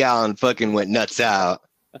 G.G. Allen fucking went nuts out.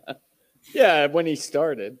 Yeah, when he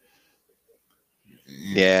started.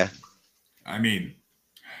 Yeah. I mean,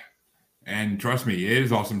 and trust me, it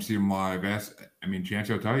is awesome to see him live.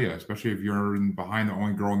 Chancy will tell you, especially if you're behind the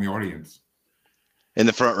only girl in the audience. In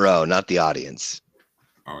the front row, not the audience.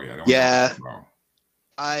 Oh yeah. Yeah.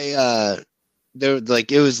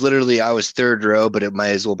 It was literally, I was third row, but it might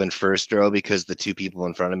as well have been first row because the two people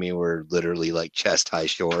in front of me were literally like chest high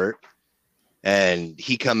short. And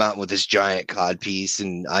he come out with this giant cod piece,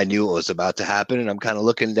 and I knew what was about to happen. And I'm kind of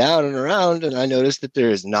looking down and around, and I noticed that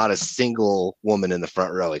there is not a single woman in the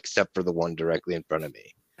front row except for the one directly in front of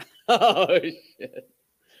me. Oh shit!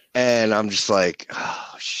 And I'm just like,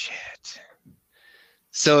 oh shit.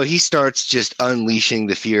 So he starts just unleashing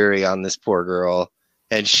the fury on this poor girl,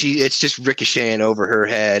 and it's just ricocheting over her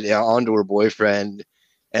head onto her boyfriend.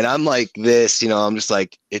 And I'm like this, I'm just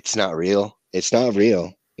like, it's not real. It's not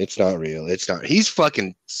real. It's not real. It's not. He's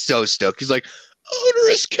fucking so stoked. He's like,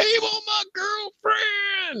 Odorous came on my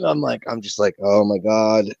girlfriend. I'm just like, oh my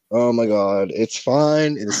God. It's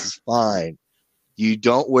fine. This is fine. You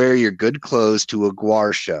don't wear your good clothes to a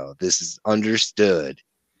Gwar show. This is understood.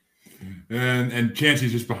 And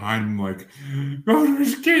Chancy's just behind him like,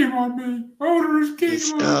 Odorous came on me. Odorous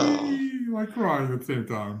came on me. Like crying at the same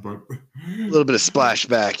time, but a little bit of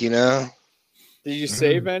splashback, Did you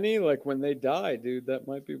save any? Like when they die, dude, that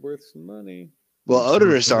might be worth some money. Well,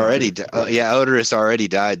 Odorous already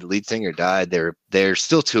died. The lead singer died. They're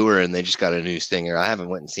still touring. They just got a new singer. I haven't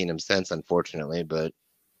went and seen him since, unfortunately, but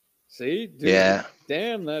see, dude, yeah,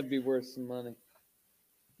 damn, that'd be worth some money.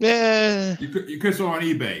 Yeah, you could sell on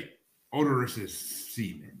eBay Odorous's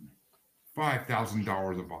semen,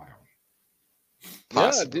 $5,000 a vial.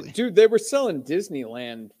 Possibly. Yeah, dude, they were selling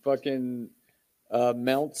Disneyland fucking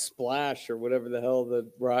Mount Splash or whatever the hell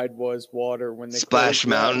the ride was, water when they Splash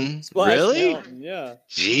Mountain. Splash really? Mountain, yeah.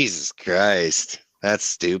 Jesus Christ, that's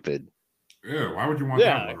stupid. Ew, why would you want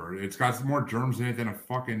that water? It's got more germs in it than a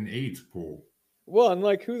fucking AIDS pool. Well, and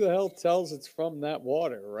like, who the hell tells it's from that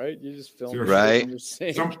water, right? You just film it right.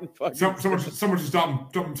 Someone just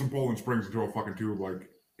dumping some Poland Springs into a fucking tube, like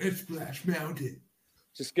it's Splash Mountain.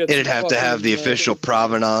 Just get. It'd have to have the official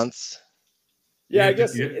provenance. Yeah, I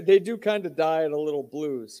guess they do kind of dye it a little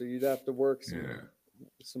blue, so you'd have to work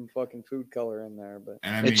some fucking food color in there. But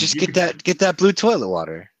just get that blue toilet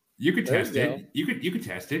water. You could test it. You could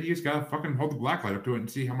test it. You just gotta fucking hold the black light up to it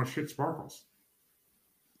and see how much shit sparkles.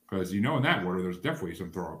 Because in that water, there's definitely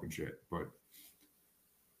some throw up and shit. But,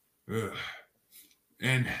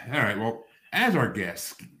 and all right, well, as our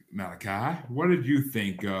guest, Malachi, what did you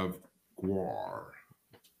think of Gwar?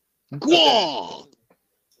 Gwar.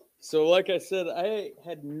 So, like I said, I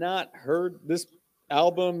had not heard this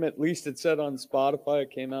album. At least it said on Spotify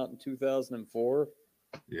it came out in 2004.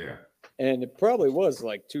 Yeah. And it probably was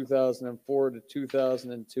like 2004 to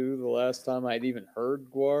 2002, the last time I'd even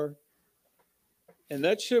heard Gwar. And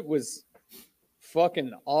that shit was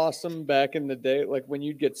fucking awesome back in the day. Like when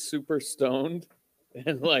you'd get super stoned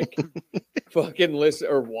and like fucking listen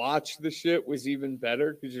or watch the shit was even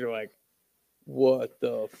better because you're like, what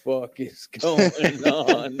the fuck is going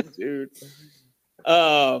on, dude?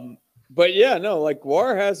 But yeah, no, like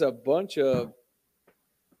Gwar has a bunch of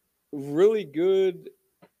really good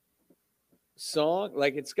song.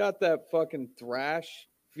 Like it's got that fucking thrash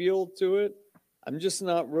feel to it. I'm just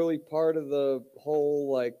not really part of the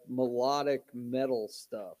whole like melodic metal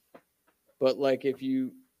stuff. But like if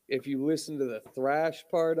you listen to the thrash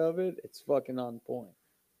part of it, it's fucking on point.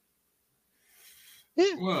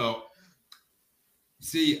 Well,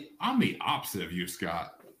 see, I'm the opposite of you,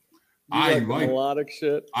 Scott. I like melodic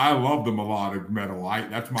shit. I love the melodic metal.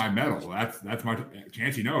 That's my metal. That's my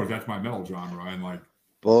Chancy knows that's my metal genre. And like,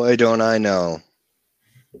 boy, don't I know.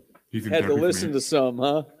 He's had to listen to some,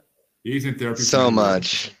 huh? He's in therapy. So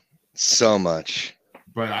much.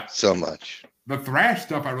 But so much. The thrash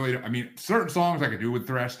stuff, certain songs I could do with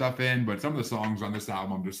thrash stuff in, but some of the songs on this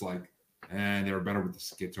album, I'm just like, they were better with the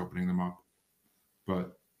skits opening them up.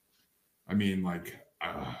 But I mean, like,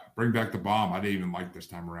 Bring Back the Bomb. I didn't even like this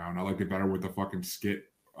time around. I liked it better with the fucking skit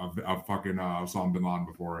of fucking Osama bin Laden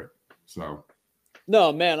before it. So.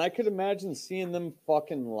 No, man, I could imagine seeing them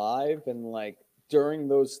fucking live and like during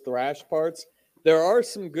those thrash parts. There are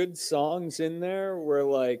some good songs in there where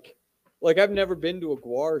like I've never been to a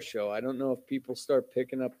Gwar show. I don't know if people start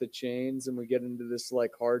picking up the chains and we get into this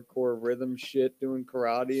like hardcore rhythm shit doing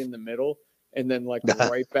karate in the middle and then like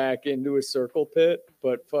right back into a circle pit.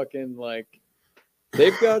 But fucking like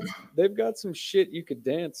they've got some shit you could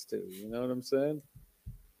dance to. You know what I'm saying?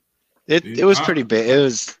 It was pretty big. It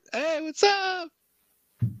was, hey, what's up?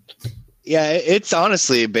 Yeah, it's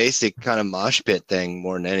honestly a basic kind of mosh pit thing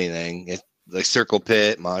more than anything. It's like circle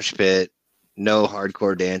pit, mosh pit, no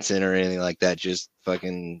hardcore dancing or anything like that. Just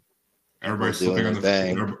fucking everybody's slipping on the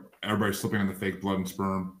thing. Everybody's slipping on the fake blood and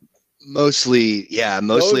sperm. Mostly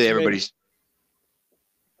everybody's.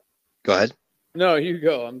 Go ahead. No, you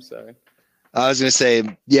go. I'm sorry. I was gonna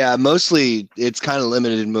say, yeah, mostly it's kind of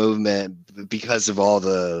limited movement because of all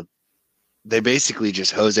the. They basically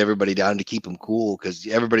just hose everybody down to keep them cool because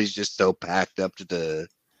everybody's just so packed up to the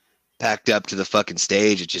fucking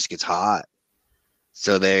stage. It just gets hot,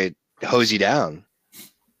 so they hose you down.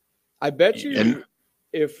 I bet you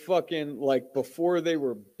if fucking like before they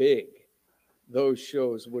were big, those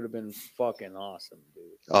shows would have been fucking awesome, dude.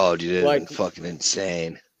 Oh, dude, it'd like, been fucking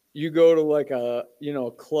insane. You go to like a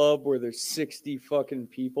club where there's 60 fucking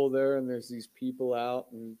people there, and there's these people out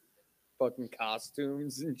and fucking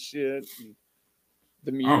costumes and shit. And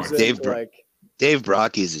the music, Dave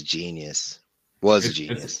Brocky's a genius. Was a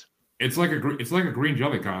genius. It's like a Green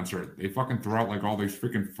Jelly concert. They fucking throw out like all these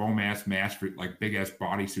freaking foam ass masks, like big ass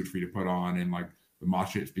bodysuits for you to put on, and like the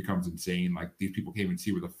mosh shit becomes insane. Like these people can't even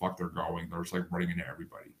see where the fuck they're going. They're just like running into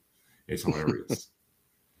everybody. It's hilarious.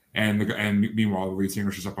 and meanwhile, the lead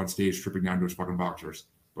singer's just up on stage stripping down to his fucking boxers.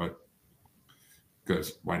 But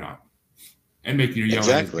because why not? And making you yell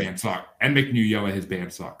at his band sucks. And making you yell at his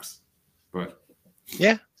band sucks. But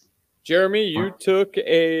yeah. Jeremy, you took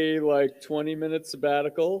a like 20-minute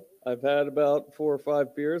sabbatical. I've had about 4 or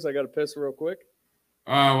 5 beers. I got to piss real quick.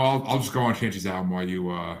 Well, I'll just go on Chancy's album while you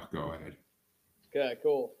go ahead. Okay,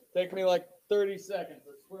 cool. Take me like 30 seconds.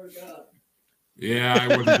 I swear to God. Yeah,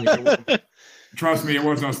 it wasn't. Trust me, it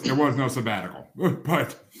was no sabbatical,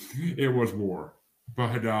 but it was war.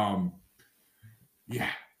 But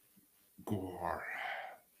yeah. Gwar.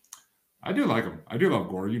 I do like him. I do love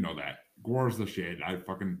Gwar. You know that. Gwar's the shit.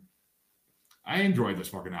 I enjoyed this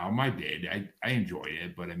fucking album. I did. I enjoyed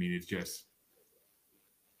it, but I mean, it's just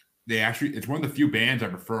it's one of the few bands I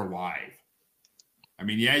prefer live. I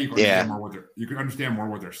mean, yeah, you can understand more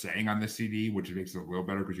what they're saying on this CD, which makes it a little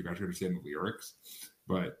better because you guys understand the lyrics,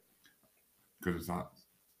 but because it's not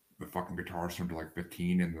the fucking guitars turned to like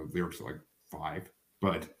 15 and the lyrics are like 5,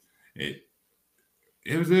 but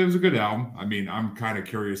it was a good album. I mean, I'm kind of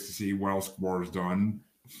curious to see what else Gwar has done.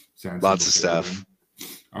 Lots of stuff.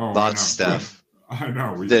 Oh, lots of stuff. I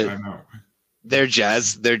know. I know. Their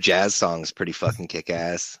jazz songs pretty fucking kick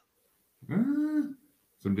ass. Some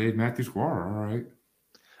Dave Matthews Gwar, all right.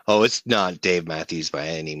 Oh, it's not Dave Matthews by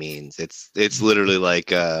any means. It's literally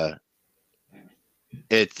like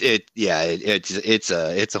it's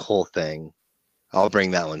a whole thing. I'll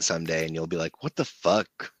bring that one someday, and you'll be like, "What the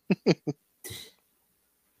fuck?"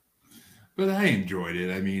 But I enjoyed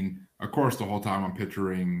it. I mean, of course, the whole time I'm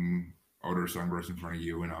picturing Odor Sunburst in front of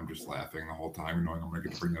you, and I'm just laughing the whole time, knowing I'm going to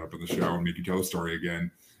get to bring that up in the show and make you tell the story again,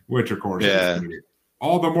 which, of course, is going to be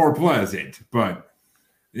all the more pleasant. But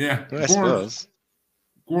yeah, I suppose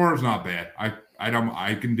Gwar's not bad. I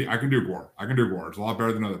can do Gwar. I can do Gwar. It's a lot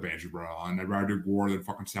better than other bands you brought on. I'd rather do Gwar than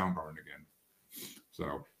fucking Soundgarden again.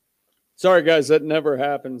 So, sorry guys, that never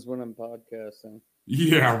happens when I'm podcasting.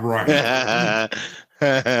 Yeah, right.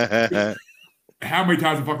 How many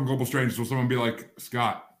times in fucking Global Strangeness will someone be like,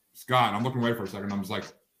 Scott, and I'm looking away for a second. I'm just like,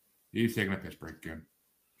 he's taking a piss break again.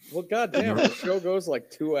 Well, goddamn, the show goes like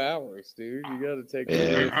 2 hours, dude. You got to take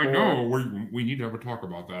it. I know. We need to have a talk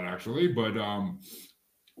about that, actually. But,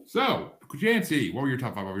 so, Chancy, what were your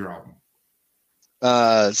top 5 of your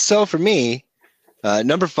album? So for me,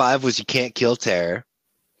 number 5 was You Can't Kill Terror.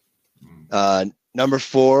 Number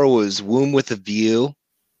 4 was Womb with a View.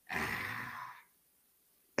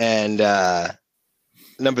 And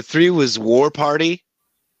number 3 was War Party.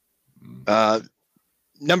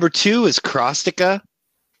 Number 2 is Crostica.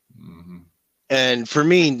 And for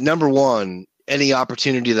me, number 1, any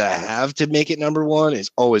opportunity that I have to make it number 1 is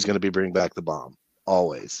always going to be Bring Back the Bomb.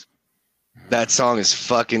 Always. That song is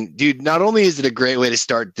fucking, dude. Not only is it a great way to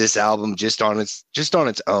start this album just on its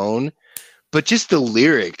own, but just the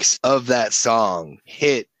lyrics of that song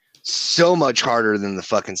hit so much harder than the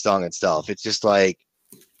fucking song itself. It's just like,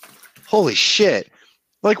 holy shit.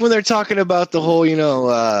 Like when they're talking about the whole,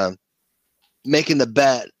 making the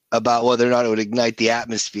bet about whether or not it would ignite the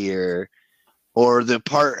atmosphere, or the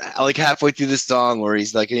part like halfway through the song where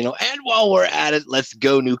he's like, and while we're at it, let's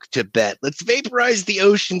go nuke Tibet. Let's vaporize the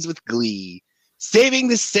oceans with glee. Saving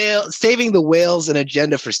the whales an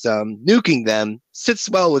agenda for some, nuking them sits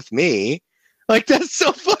well with me. Like, that's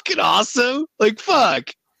so fucking awesome. Like, fuck.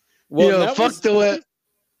 Well, fuck the way.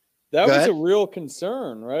 That was a real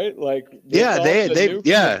concern, right? Like, they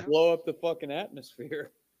blow up the fucking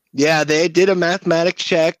atmosphere. Yeah, they did a mathematics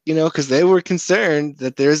check, because they were concerned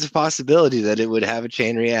that there's a possibility that it would have a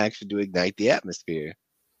chain reaction to ignite the atmosphere.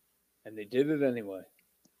 And they did it anyway.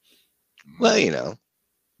 Well,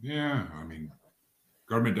 Yeah, I mean,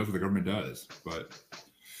 government does what the government does, but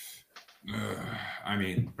I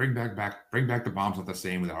mean, bring back the bombs not the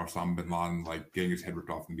same without Osama bin Laden like getting his head ripped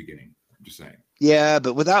off in the beginning. I'm just saying. Yeah,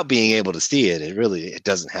 but without being able to see it, it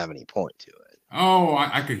doesn't have any point to it. Oh,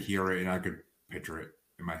 I could hear it and I could picture it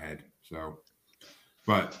in my head. So,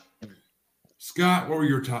 but Scott, what were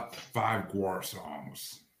your top 5 Gwar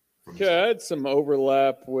songs? Okay, I had some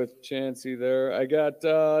overlap with Chancy there. I got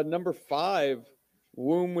number 5,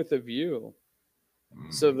 Womb with a View.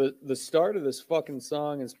 So the start of this fucking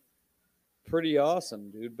song is pretty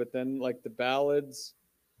awesome, dude. But then like the ballads,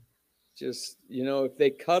 just, if they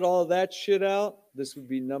cut all that shit out, this would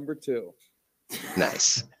be number 2.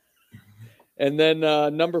 Nice. And then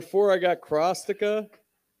number 4, I got Crostica.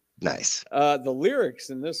 Nice. The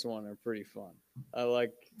lyrics in this one are pretty fun. I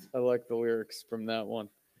like the lyrics from that one.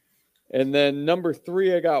 And then number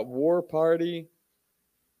 3, I got War Party.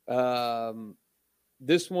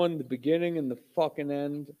 This one, the beginning and the fucking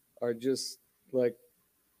end are just like,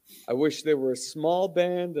 I wish they were a small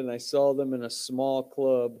band and I saw them in a small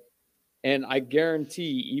club. And I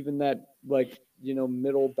guarantee even that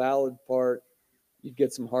middle ballad part, you'd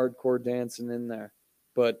get some hardcore dancing in there.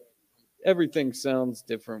 But everything sounds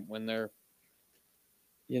different when they're,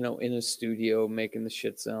 in a studio making the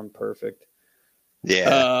shit sound perfect.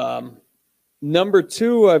 Yeah. Number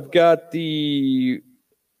 2, I've got the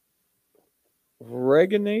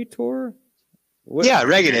Reginator. Yeah,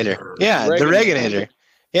 Reginator. Yeah, the Reginator.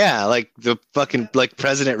 Yeah, like the fucking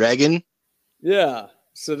President Reagan. Yeah.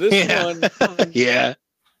 So this one, yeah,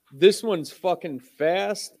 this one's fucking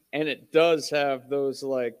fast, and it does have those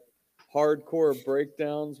like hardcore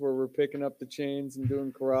breakdowns where we're picking up the chains and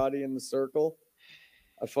doing karate in the circle.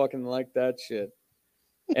 I fucking like that shit.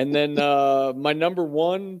 And then my number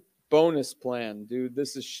 1, Bonus Plan, dude.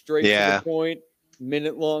 This is straight to the point,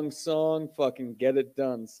 minute-long song. Fucking get it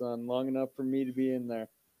done, son. Long enough for me to be in there.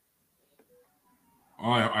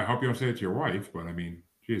 Oh, I hope you don't say it to your wife, but I mean,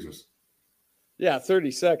 Jesus. Yeah, 30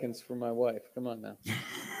 seconds for my wife. Come on now.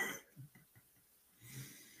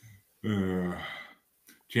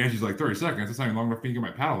 Chancy's like 30 seconds. That's not even long enough for me to get my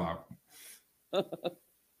paddle out.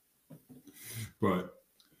 But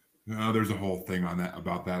there's a whole thing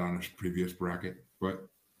about that on a previous bracket. But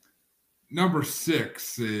number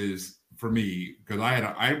 6 is for me because I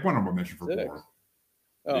had one honorable mention for Gwar.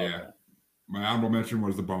 Oh, yeah. Okay. My honorable mention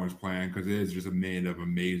was the Bonus Plan because it is just a minute of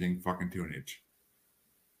amazing fucking tunage.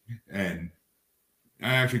 And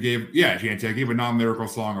I actually gave, Chancy, I gave a non-lyrical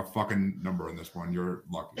song a fucking number on this one. You're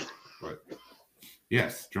lucky. But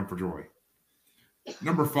yes, jump for joy.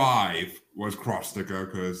 Number 5 was Crostica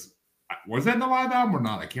because was that in the live album or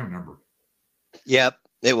not? I can't remember. Yep,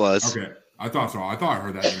 it was. Okay, I thought so. I thought I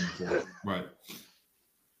heard that name before. But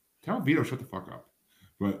tell Vito, shut the fuck up.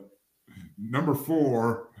 But number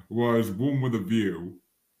 4 was Womb with a View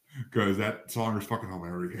because that song is fucking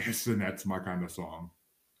hilarious and that's my kind of song.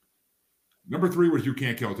 Number 3 was You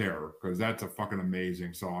Can't Kill Terror because that's a fucking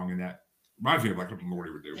amazing song and that reminds me of like something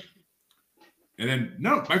Lordy would do. And then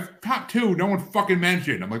my top 2, no one fucking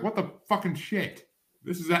mentioned. I'm like, what the fucking shit?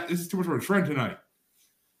 This is too much of a trend tonight.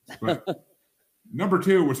 But number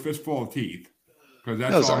 2 was Fistful of Teeth because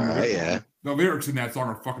that song, all right, the lyrics in that song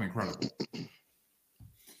are fucking incredible.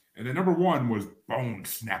 And then number 1 was Bone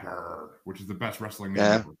Snapper, which is the best wrestling name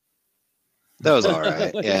ever. That was all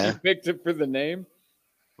right. Yeah, You picked it for the name.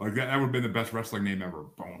 Like that would have been the best wrestling name ever.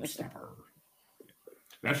 Bone Snapper.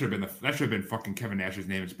 That should have been fucking Kevin Nash's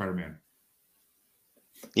name in Spider-Man.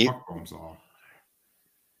 Fuck Bonesaw.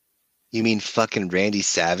 You mean fucking Randy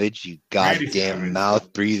Savage? You goddamn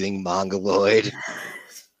mouth-breathing mongoloid.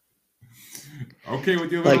 Okay,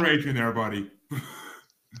 with the alliteration there, buddy.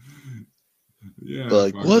 Yeah.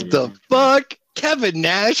 Like, what the fuck? Kevin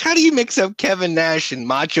Nash? How do you mix up Kevin Nash and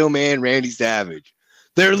Macho Man Randy Savage?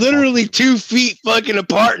 They're literally 2 feet fucking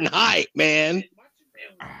apart in height, man.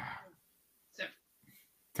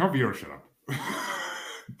 Tell Vito to shut up.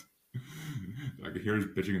 I could hear his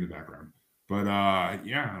bitching in the background. But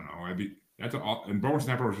yeah, I don't know. And Bone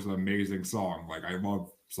Snapper was just an amazing song. Like, I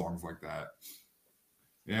love songs like that.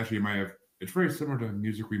 And actually, you might have. It's very similar to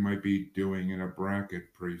music we might be doing in a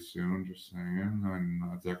bracket pretty soon. Just saying. I'm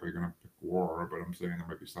not exactly gonna pick Gwar, but I'm saying there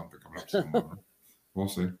might be something coming up somewhere. We'll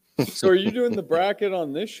see. So, are you doing the bracket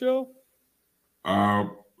on this show?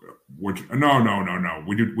 Which no.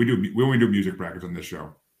 We only do music brackets on this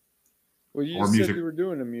show. Well, you said you were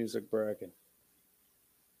doing a music bracket.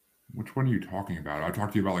 Which one are you talking about? I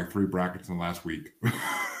talked to you about like 3 brackets in the last week.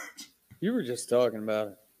 You were just talking about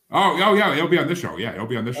it. Oh yeah, it'll be on this show. Yeah, it'll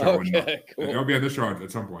be on this show. Okay, cool. It'll be on this show at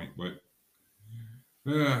some point. But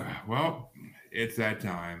well, it's that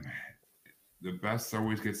time. The best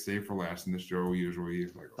always gets saved for last in the show. Usually,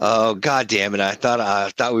 like, oh god damn it! I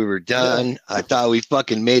thought we were done. I thought we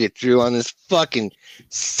fucking made it through on this fucking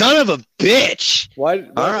son of a bitch. Why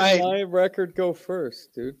did my record go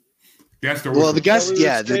first, dude? Guest the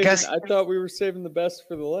guest. I thought we were saving the best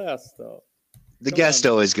for the last, though. The guest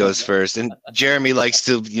always goes first, and Jeremy likes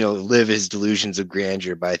to, live his delusions of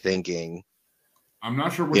grandeur by thinking. I'm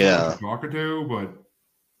not sure what you're talking to, but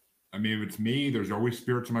I mean, if it's me, there's always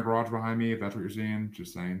spirits in my garage behind me. If that's what you're seeing,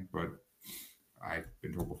 just saying. But I've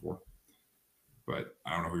been told before. But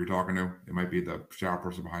I don't know who you're talking to. It might be the shower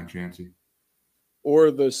person behind Chancy. Or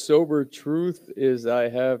the sober truth is, I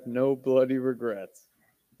have no bloody regrets.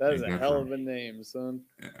 That is a hell of a name, son.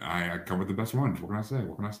 I come with the best ones. What can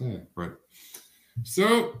I say? But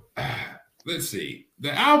so let's see.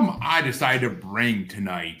 The album I decided to bring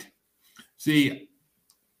tonight. See,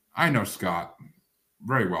 I know Scott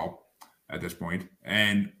very well at this point,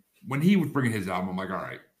 and when he was bringing his album, I'm like, all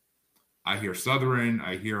right. I hear Southern.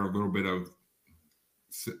 I hear a little bit of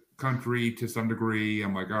country to some degree.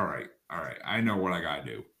 I'm like, all right. I know what I gotta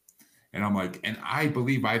do. And I'm like, and I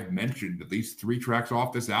believe I've mentioned at least 3 tracks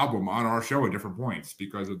off this album on our show at different points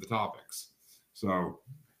because of the topics. So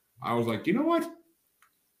I was like, you know what?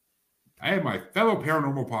 I have my fellow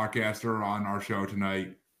paranormal podcaster on our show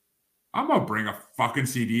tonight. I'm going to bring a fucking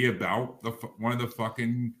CD about one of the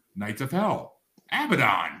fucking Nights of Hell,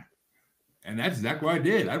 Abaddon. And that's exactly what I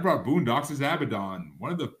did. I brought Boondox's Abaddon,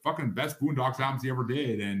 one of the fucking best Boondox albums he ever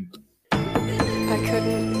did. And I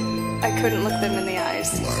couldn't look them in the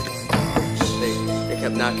eyes. They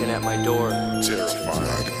kept knocking at my door.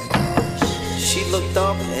 Terrified. She looked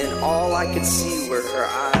up and all I could see were her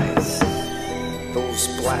eyes. Those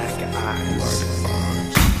black eyes.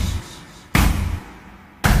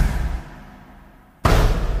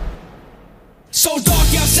 So dark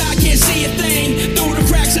outside, can't see a thing. Through the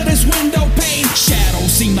cracks of this window pane,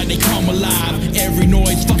 shadows seem like they come alive. Every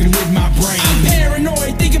noise fucking with my brain. I'm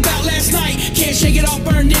paranoid, think about last night. Can't shake it off,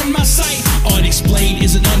 burned in my sight. Unexplained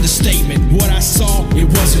is an understatement. What I saw, it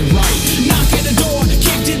wasn't right. Knock at the door,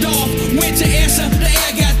 kicked it off. Went to answer, the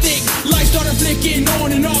air got thick. Lights started flicking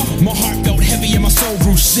on and off. My heart felt heavy and my soul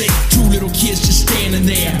grew sick. 2 little kids just standing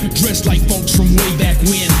there, dressed like folks from way back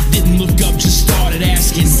when. Didn't look up, just started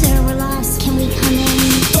asking, Sir, we're lost, can we come in?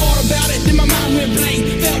 Thought about it, then my mind went blank.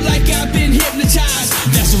 Felt like I've been hypnotized.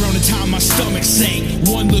 That's around the time my stomach sank.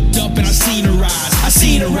 One looked up and I seen her rise. I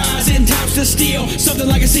seen her rise in time to steal. Something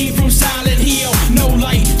like a scene from Silent Hill. No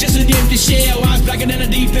light, just an empty shell. Eyes blacker than a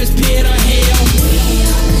deepest pit of hell.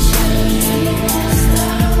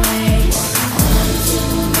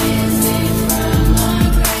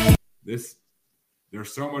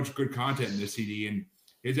 There's so much good content in this CD, and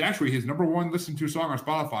his number 1 listened to song on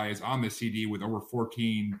Spotify is on this CD with over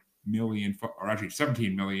 14 million, or actually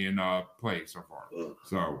 17 million plays so far.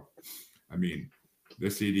 So, I mean,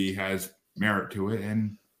 this CD has merit to it,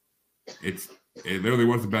 and it literally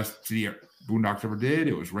was the best CD Boondox ever did.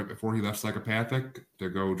 It was right before he left Psychopathic to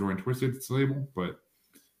go join Twisted's label, but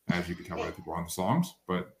as you can tell by the people on the songs,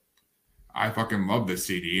 but I fucking love this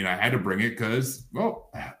CD, and I had to bring it because, well,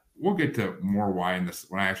 we'll get to more why in this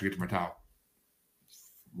when I actually get to my top.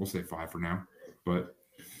 We'll say 5 for now, but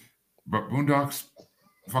Boondox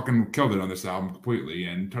fucking killed it on this album completely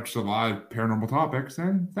and touched a lot of paranormal topics,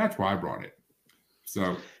 and that's why I brought it.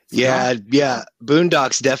 So yeah,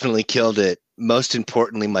 Boondox definitely killed it. Most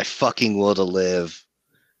importantly, my fucking will to live.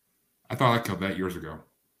 I thought I killed that years ago.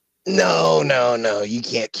 No, you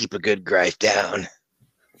can't keep a good gripe down.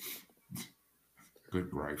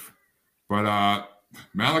 Good gripe, but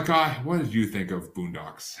Malachi, what did you think of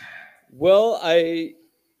Boondox? Well, I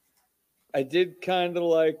did kind of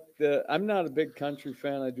like I'm not a big country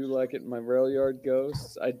fan. I do like it in my Rail Yard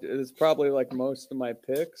Ghosts. It's probably like most of my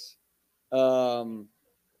picks.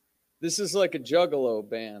 This is like a Juggalo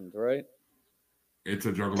band, right? It's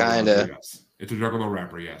a Juggalo Kinda. rapper, yes. It's a Juggalo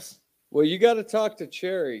rapper, yes. Well, you got to talk to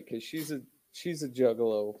Cherry because she's a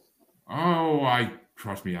juggalo. Oh,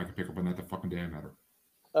 trust me, I can pick up on that. The fucking damn matter.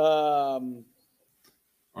 Oh,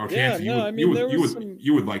 Chancy,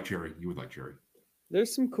 you would like Cherry. You would like Cherry.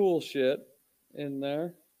 There's some cool shit in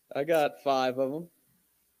there. I got 5 of them.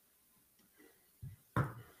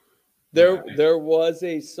 There was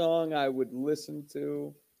a song I would listen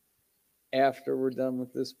to after we're done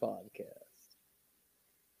with this podcast.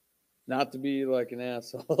 Not to be like an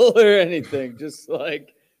asshole or anything, just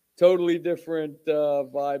like totally different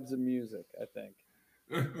vibes of music, I think.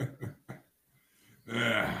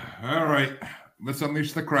 All right, let's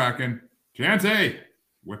unleash the Kraken. Chancy,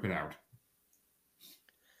 whip it out.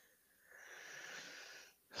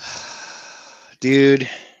 Dude.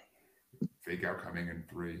 Fake out coming in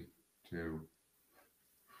 3, 2.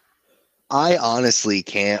 I honestly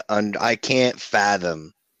can't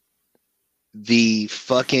fathom the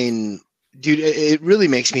fucking dude. It really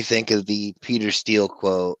makes me think of the Peter Steele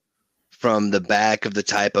quote from the back of the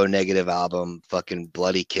Typo Negative album, fucking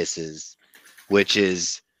Bloody Kisses, which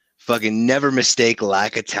is fucking never mistake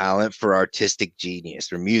lack of talent for artistic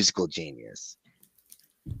genius or musical genius.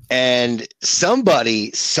 And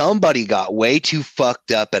somebody got way too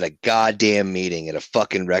fucked up at a goddamn meeting at a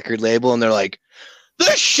fucking record label, and they're like,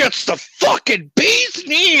 this shit's the fucking bee's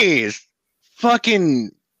knees.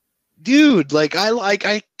 Fucking dude, like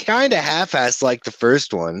I kind of half-assed like the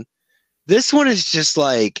first one. This one is just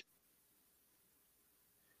like,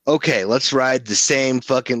 okay, let's ride the same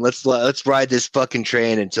fucking let's ride this fucking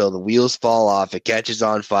train until the wheels fall off, it catches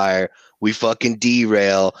on fire, we fucking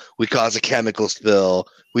derail, we cause a chemical spill,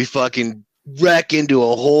 we fucking wreck into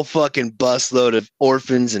a whole fucking busload of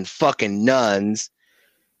orphans and fucking nuns,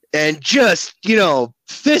 and just,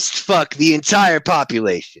 fist fuck the entire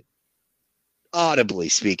population. Audibly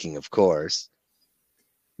speaking, of course.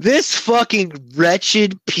 This fucking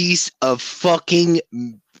wretched piece of fucking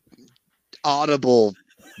audible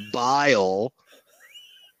bile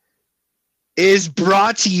is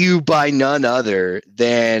brought to you by none other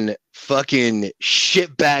than fucking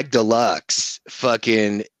Shitbag Deluxe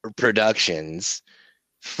fucking Productions.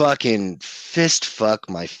 Fucking fist fuck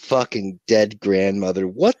my fucking dead grandmother.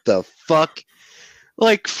 What the fuck?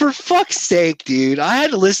 Like, for fuck's sake, dude, I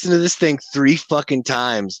had to listen to this thing 3 fucking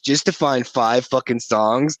times just to find 5 fucking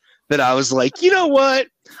songs that I was like, you know what?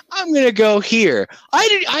 I'm going to go here.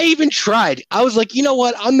 I even tried. I was like, you know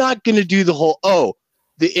what? I'm not going to do the whole,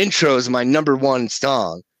 the intro is my number 1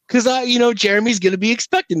 song. Because, Jeremy's going to be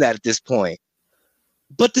expecting that at this point.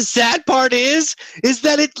 But the sad part is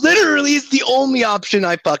that it literally is the only option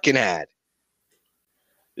I fucking had.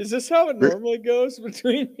 Is this how it normally goes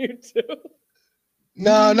between you two?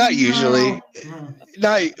 No, not usually.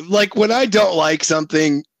 Not like when I don't like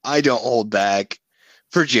something, I don't hold back.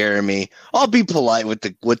 For Jeremy, I'll be polite with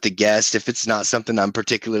the guest. If it's not something I'm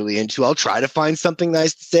particularly into, I'll try to find something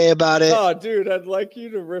nice to say about it. Oh, dude, I'd like you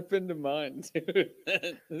to rip into mine, dude.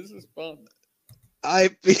 This is fun.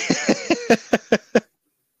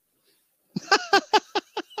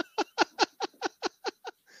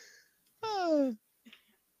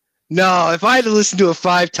 No, if I had to listen to it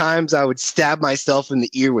 5 times, I would stab myself in the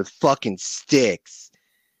ear with fucking sticks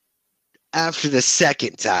after the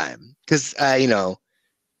second time. Because,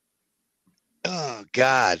 oh,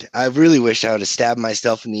 God. I really wish I would have stabbed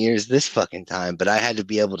myself in the ears this fucking time, but I had to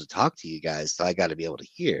be able to talk to you guys, so I got to be able to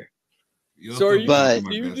hear. So do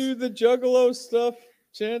you do the Juggalo stuff,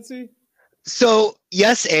 Chancy? So,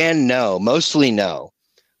 yes and no. Mostly no.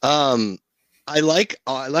 I like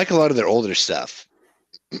a lot of their older stuff.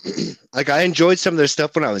 Like, I enjoyed some of their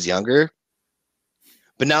stuff when I was younger,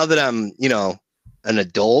 but now that I'm, an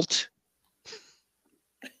adult,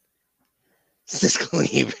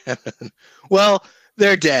 well,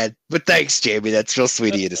 they're dead, but thanks, Jamie. That's real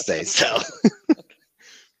sweet of you to say so.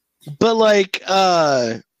 But like,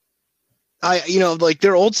 like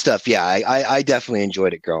their old stuff. Yeah, I definitely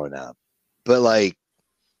enjoyed it growing up, but like,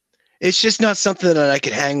 it's just not something that I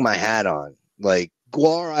could hang my hat on. Like,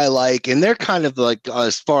 Gwar I like, and they're kind of like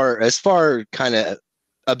as far kind of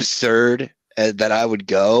absurd as that I would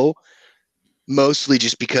go, mostly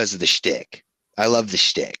just because of the shtick. I love the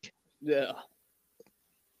shtick. Yeah.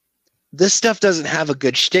 This stuff doesn't have a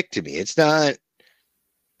good shtick to me. It's not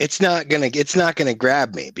gonna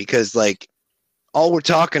grab me because like all we're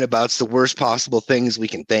talking about is the worst possible things we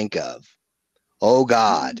can think of. Oh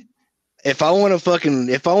God. If I want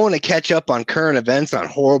to catch up on current events on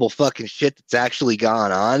horrible fucking shit that's actually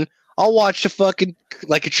gone on, I'll watch a fucking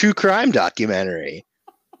like a true crime documentary.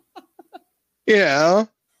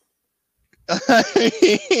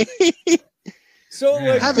 So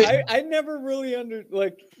Yeah. like I never really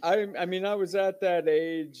I mean I was at that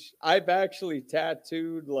age. I've actually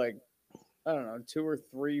tattooed like I don't know 2 or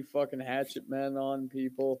 3 fucking hatchet men on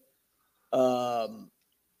people.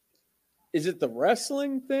 Is it the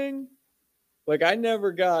wrestling thing? Like I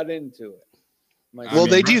never got into it. Well,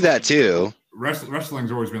 they do that too.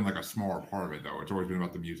 Wrestling's always been like a smaller part of it, though. It's always been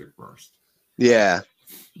about the music first. Yeah,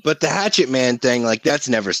 but the Hatchet Man thing, like that's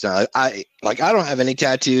never stopped. I don't have any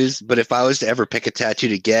tattoos, but if I was to ever pick a tattoo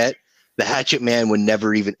to get, the Hatchet Man would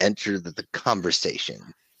never even enter the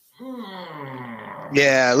conversation.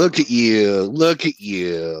 Yeah, look at you. Look at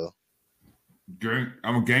you.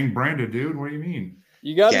 I'm a gang branded, dude. What do you mean?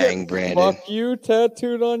 You got gang to branded. Fuck you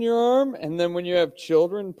tattooed on your arm, and then when you have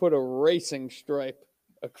children, put a racing stripe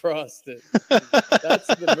across it. That's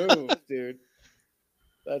the move, dude.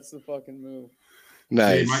 That's the fucking move.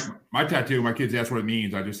 Nice. See, my tattoo, my kids ask what it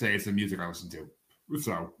means. I just say it's the music I listen to.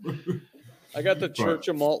 So I got the Church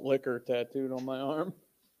of Malt Liquor tattooed on my arm.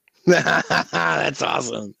 That's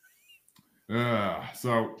awesome.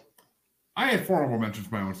 So I had 4 honorable mentions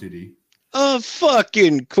for my own CD. Of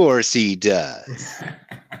fucking course he does.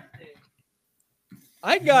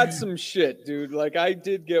 I got some shit, dude. Like I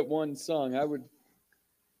did get one song I would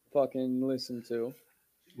fucking listen to.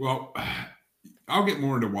 Well, I'll get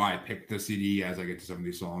more into why I picked the CD as I get to some of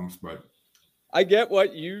these songs, but I get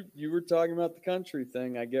what you were talking about the country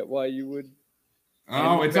thing. I get why you would.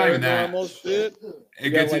 Oh, it's not even that. Shit.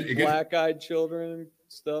 It gets black-eyed children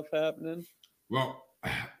stuff happening. Well,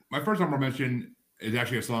 my first honorable mention is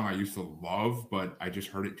actually a song I used to love, but I just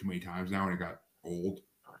heard it too many times now and it got old.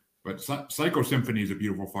 But Psycho Symphony is a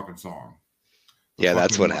beautiful fucking song. Yeah,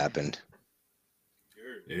 that's what happened.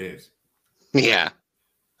 It is. Yeah,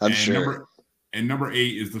 I'm sure. Number 8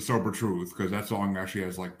 is The Sober Truth, because that song actually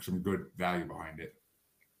has like some good value behind it.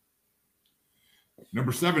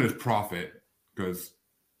 Number 7 is Prophet, because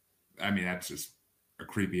I mean that's just a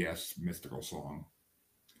creepy ass mystical song.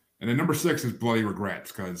 And then number 6 is Bloody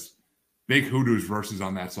Regrets, because Big Hoodoo's verses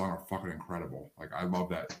on that song are fucking incredible. Like I love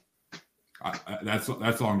that.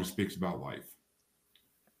 That song just speaks about life.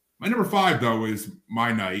 My number 5 though is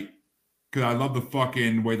My Night, because I love the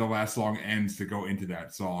fucking way the last song ends to go into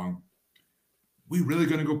that song. We really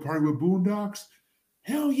gonna go party with Boondox?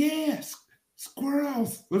 Hell yes!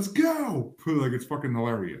 Squirrels, let's go! Like it's fucking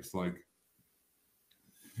hilarious. Like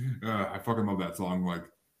I fucking love that song. Like,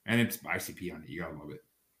 and it's ICP on it. You gotta love it.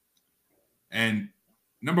 And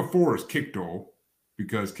number 4 is Kickdo,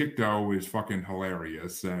 because Kickdo is fucking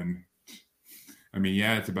hilarious. And I mean,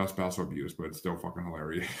 yeah, it's about spousal abuse, but it's still fucking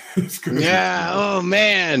hilarious. Yeah, oh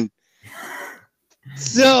man.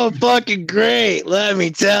 So fucking great, let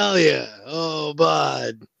me tell you. Oh,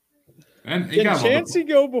 bud. And can Chancy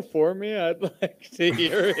go before me? I'd like to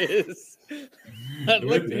hear his. I'd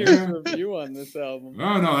like to hear his review on this album.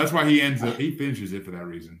 No, that's why he finishes it for that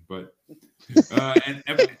reason. But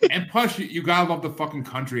and plus, you gotta love the fucking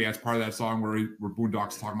country as part of that song where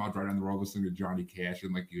Boondox talking about driving on the road listening to Johnny Cash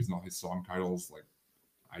and like using all his song titles. Like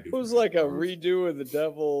I do. It was like a redo of The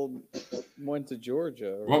Devil Went to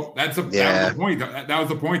Georgia. Right? Well, that was the point. That was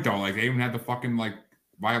the point, though. Like they even had the fucking like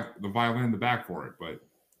the violin in the back for it.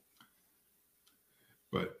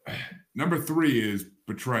 But number 3 is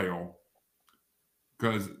Betrayal,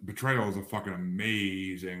 because Betrayal is a fucking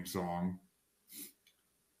amazing song.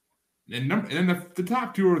 And then the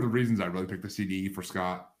top 2 are the reasons I really picked the CD for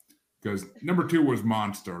Scott, because number 2 was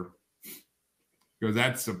Monster, because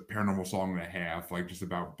that's a paranormal song and a half, like just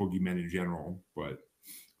about boogeymen in general.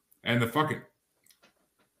 And the fucking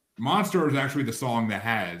Monster is actually the song that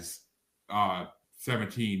has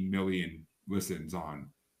 17 million listens on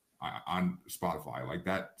Spotify. Like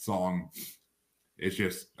that song, it's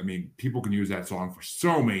just, I mean, people can use that song for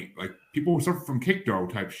so many, like people who suffer from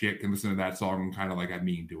Kickdo type shit can listen to that song and kind of like have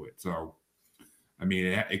meaning to it. So, I mean,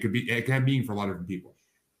 it can have meaning for a lot of different people.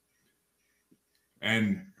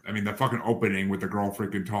 And I mean, the fucking opening with the girl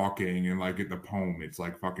freaking talking and like the poem, it's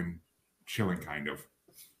like fucking chilling kind of.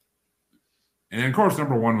 And then of course,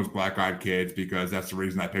 number 1 was Black Eyed Kids, because that's the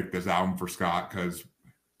reason I picked this album for Scott, because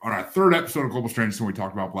on our 3rd episode of Global Strangeness, when we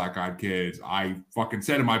talked about Black Eyed Kids, I fucking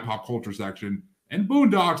said in my pop culture section, and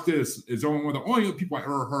Boondox is one of the only people I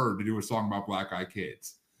ever heard to do a song about Black Eyed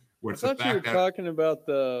Kids. I thought you were talking about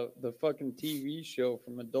the fucking TV show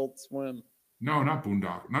from Adult Swim. No, not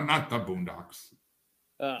Boondox. Not the Boondox.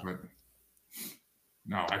 But,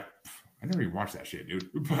 no, I never even watched that shit, dude.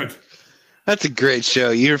 But that's a great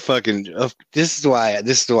show. You're fucking. This is why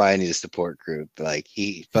I need a support group. Like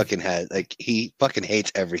he fucking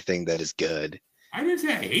hates everything that is good. I didn't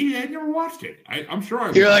say I hated it. I never watched it. I'm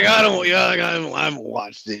sure You're like I haven't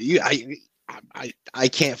watched it. I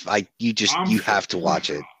can't. You have to watch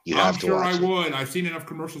it. You have to watch it. I'm sure I would. I've seen enough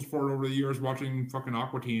commercials for it over the years, watching fucking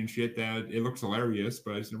Aqua Teen and shit, that it looks hilarious.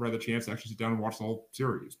 But I just never had the chance to actually sit down and watch the whole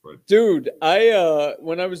series. But dude, I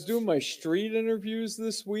when I was doing my street interviews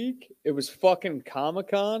this week, it was fucking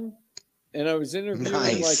Comic-Con, and I was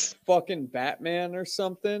interviewing like fucking Batman or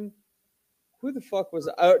something. Who the fuck was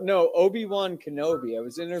I? No, Obi-Wan Kenobi. I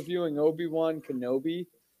was interviewing Obi-Wan Kenobi,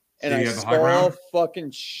 and I saw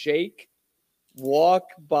fucking Shake walk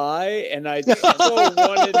by, and I so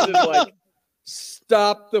wanted to like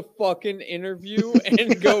stop the fucking interview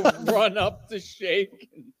and go run up to Shake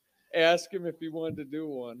and ask him if he wanted to do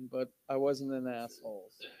one, but I wasn't an asshole.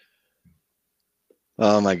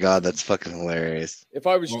 Oh my god, that's fucking hilarious. If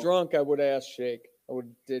I was drunk, I would ask Shake. I would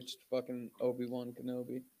have ditched fucking Obi-Wan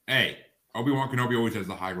Kenobi. Hey, Obi-Wan Kenobi always has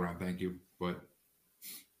the high ground, thank you, but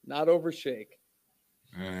not over Shake.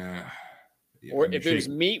 Yeah, or if it was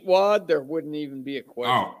Meatwad, there wouldn't even be a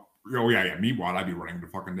question. Oh yeah, Meatwad, I'd be running to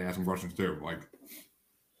fucking ask some questions too, like.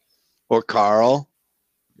 Or Carl.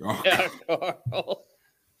 Oh. Yeah, Carl.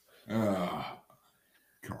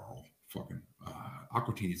 Carl, fucking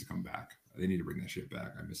Aqua Teen needs to come back. They need to bring that shit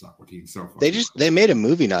back. I miss Aqua Teen so far. They made a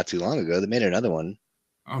movie not too long ago. They made another one.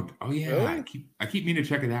 Oh yeah. Really? I keep meaning to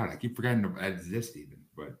check it out. I keep forgetting it exists even.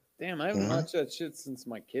 But damn, I haven't watched that shit since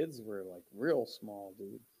my kids were like real small,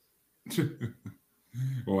 dude.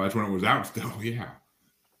 Well, that's when it was out still, yeah.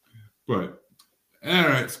 But all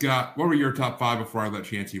right, Scott, what were your top 5 before I let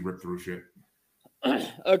Chancy rip through shit?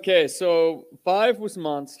 Okay, so 5 was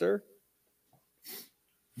Monster.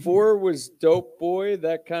 4 was Dope Boy.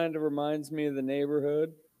 That kind of reminds me of The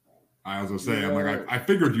Neighborhood. I was gonna say, I'm like, I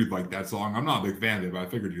figured you'd like that song. I'm not a big fan of it, but I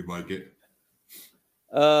figured you'd like it.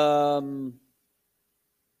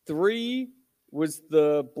 3 was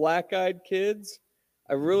the Black Eyed Kids.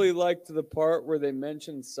 I really liked the part where they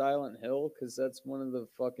mentioned Silent Hill, because that's one of the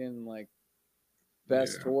fucking like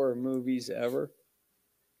best horror movies ever.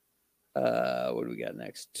 What do we got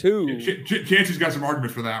next? 2. Chancy's got some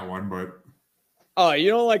arguments for that one, but you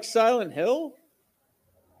don't like Silent Hill?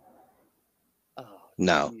 Oh,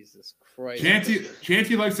 no. Jesus Christ.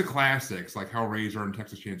 Chancy likes the classics like Hellraiser and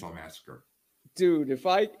Texas Chainsaw Massacre. Dude, if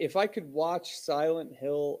I could watch Silent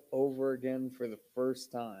Hill over again for the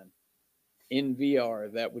first time in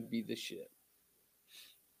VR, that would be the shit.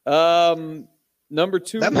 Number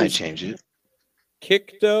 2. That might change it.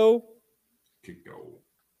 Kikdo.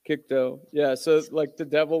 Yeah, so like the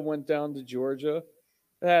devil went down to Georgia.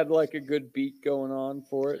 It had like a good beat going on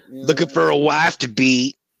for it. Looking for a wife to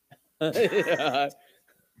beat. Yeah.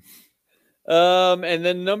 And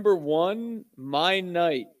then number 1, My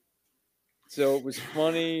Night. So it was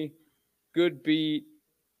funny, good beat,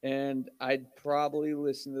 and I'd probably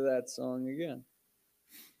listen to that song again.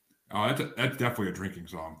 Oh, that's definitely a drinking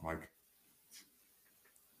song, like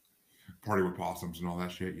Party with Possums and all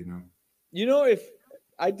that shit, you know. You know, if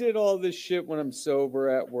I did all this shit when I'm sober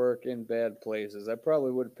at work in bad places, I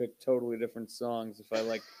probably would have picked totally different songs if I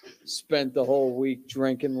like spent the whole week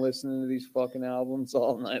drinking, listening to these fucking albums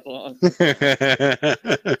all night long.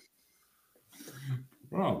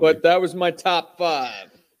 But that was my top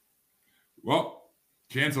 5. Well,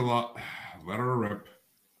 chance a lot. Let her rip.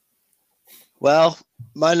 Well,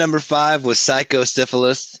 my number 5 was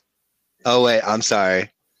Psychosyphilis. Oh wait, I'm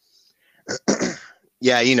sorry.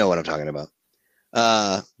 Yeah, you know what I'm talking about.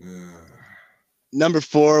 Number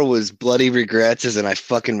 4 was Bloody Regrets, and I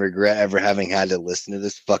fucking regret ever having had to listen to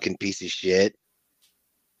this fucking piece of shit.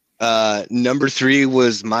 Number 3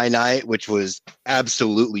 was My Night, which was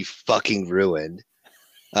absolutely fucking ruined.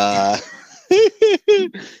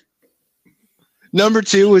 Number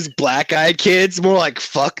 2 was Black Eyed Kids, more like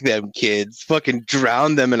fuck them kids, fucking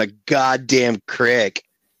drown them in a goddamn crick.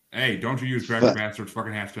 Hey, don't you use Cracker Bastards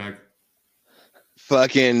fucking hashtag.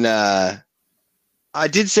 Fucking I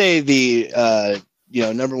did say the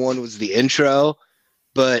number 1 was the intro,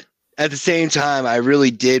 but at the same time I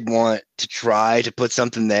really did want to try to put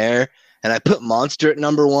something there, and I put Monster at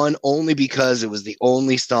number 1 only because it was the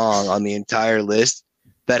only song on the entire list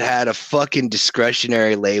that had a fucking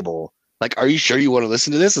discretionary label. Like, are you sure you want to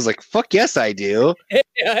listen to this? I was like, fuck yes, I do.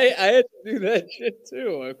 I had to do that shit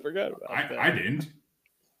too. I forgot about that. I didn't.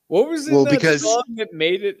 What was it because song that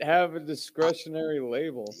made it have a discretionary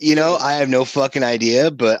label? You know, I have no fucking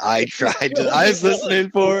idea, but I tried to. I was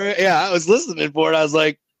listening for it. Yeah, I was listening for it. I was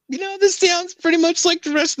like, you know, this sounds pretty much like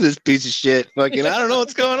the rest of this piece of shit. Fucking, I don't know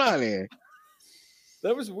what's going on here.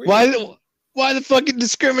 That was weird. Why the fucking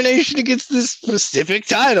discrimination against this specific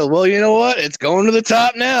title? Well, you know what? It's going to the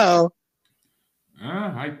top now.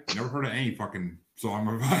 I never heard of any fucking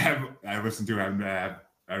song I listened to. I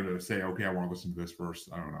have to say, okay, I want to listen to this first.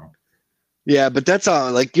 I don't know. Yeah, but that's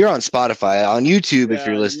on like you're on Spotify, on YouTube if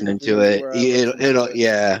you're listening to it. It'll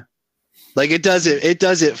yeah. Like it does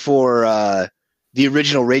it for the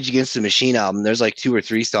original Rage Against the Machine album. There's like 2 or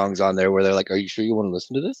 3 songs on there where they're like, "Are you sure you want to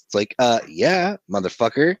listen to this?" It's like, yeah,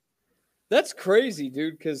 motherfucker. That's crazy,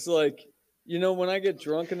 dude, cuz like, you know, when I get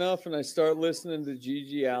drunk enough and I start listening to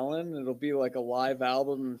G.G. Allen, it'll be like a live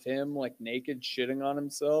album of him like naked shitting on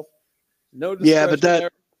himself. No discretionary.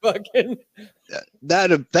 Fucking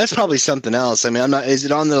that's probably something else. I mean, I'm not. Is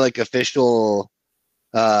it on the like official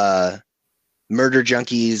Murder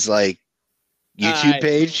Junkies like YouTube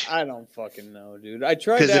page? I don't fucking know, dude. I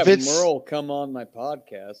tried to have Merle come on my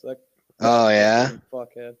podcast. Oh yeah,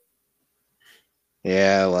 fuckhead.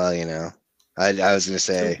 Yeah, well, you know, I was gonna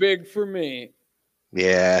say too big for me.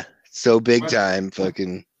 Yeah, so big time,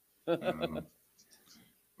 fucking.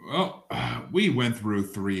 Well, we went through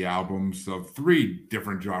 3 albums of 3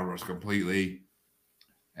 different genres completely.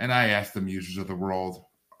 And I asked the musers of the world,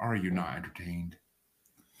 are you not entertained?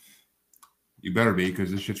 You better be, because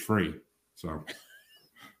this shit's free. So,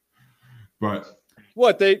 but.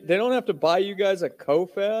 What, they don't have to buy you guys a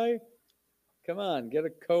Ko-Fi? Come on, get a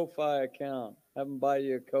Ko-Fi account. Have them buy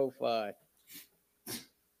you a Ko-Fi.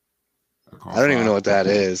 I don't even know what that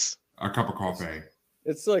is. A cup of coffee.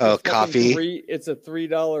 It's like coffee. It's a $3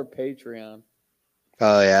 Patreon.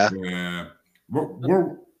 Oh yeah. Yeah.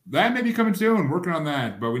 We're that may be coming soon. Working on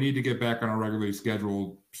that, but we need to get back on our regularly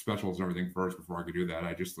scheduled specials and everything first before I could do that.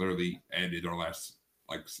 I just literally edited our last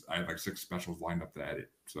I had 6 specials lined up to edit.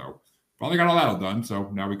 So finally got all that all done. So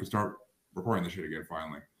now we can start recording the shit again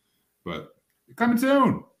finally. But coming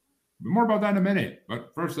soon. More about that in a minute.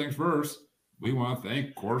 But first things first, we want to thank,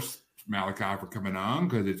 of course, Malachi for coming on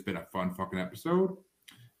because it's been a fun fucking episode.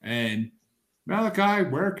 And Malachi,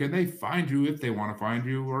 where can they find you if they want to find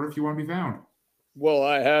you or if you want to be found? Well,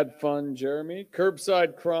 I had fun, Jeremy.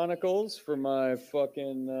 Curbside Chronicles for my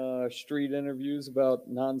fucking street interviews about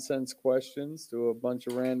nonsense questions to a bunch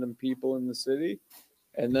of random people in the city.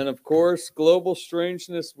 And then, of course, Global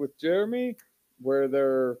Strangeness with Jeremy, where there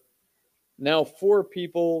are now 4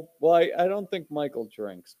 people. Well, I don't think Michael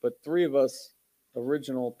drinks, but 3 of us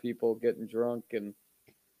original people getting drunk, and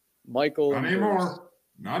Michael. Not anymore.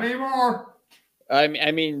 Not anymore. I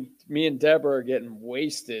mean, me and Deborah are getting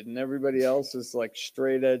wasted, and everybody else is like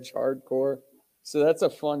straight edge hardcore. So that's a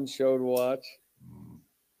fun show to watch.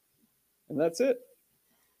 And that's it.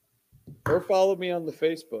 Or follow me on the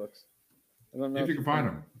Facebooks. I don't know if you can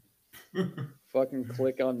find them. Fucking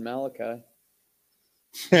click on Malachi.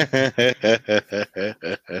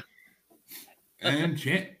 And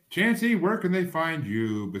Chancy, where can they find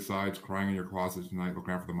you besides crying in your closet tonight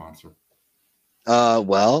looking out for the monster?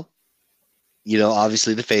 Well, you know,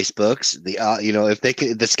 obviously the Facebooks, you know, if they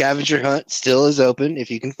can, the scavenger hunt still is open.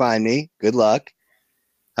 If you can find me, good luck.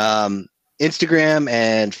 Instagram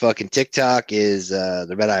and fucking TikTok is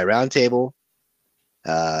the Red Eye Roundtable.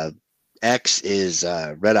 X is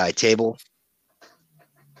Red Eye Table.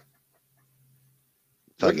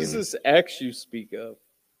 What is this X you speak of?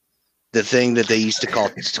 The thing that they used to call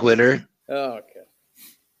Twitter. Oh, okay.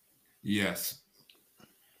 Yes.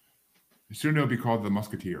 Soon it'll be called the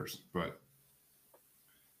Musketeers, but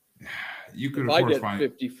you could, of course, find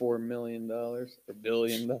 $54 million, $1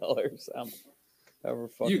 billion, however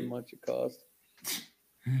fucking much it costs.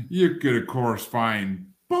 You could, of course, find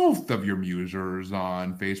both of your musers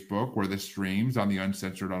on Facebook, where the streams on the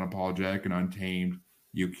Uncensored, Unapologetic, and Untamed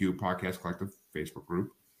UQ Podcast Collective Facebook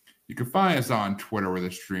group. You can find us on Twitter, where the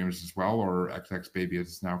streams as well, or XXBaby as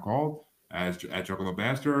it's now called, at Juggalo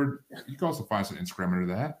Bastard. You can also find us on Instagram under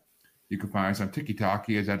that. You can find us on TikTok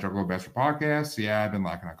as at Juggalo Bastard Podcast. Yeah, I've been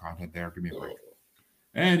lacking on content there. Give me a break.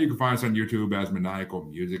 And you can find us on YouTube as Maniacal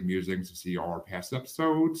Musings to see all our past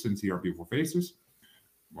episodes and see our beautiful faces.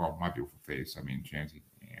 Well, my beautiful face. I mean, Chancy.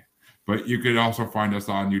 Yeah. But you could also find us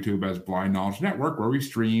on YouTube as Blind Knowledge Network, where we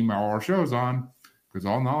stream all our shows on, because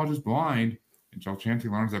all knowledge is blind. Until Chancy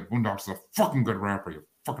learns that Boondox is a fucking good rapper, you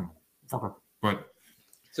fucking fucker. But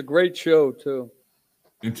it's a great show, too.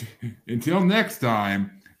 Until next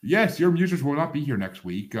time, yes, your musers will not be here next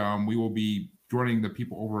week. We will be joining the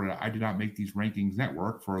people over at I Did Not Make These Rankings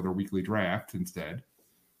Network for their weekly draft instead.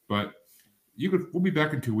 But we'll be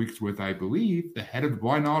back in 2 weeks with, I believe, the head of the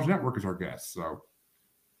Blind Knowledge Network as our guest. So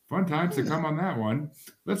fun times to come on that one.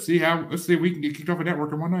 Let's see if we can get kicked off a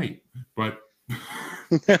network in one night. But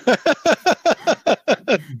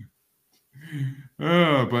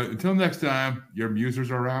but until next time, your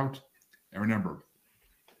musers are out. And remember,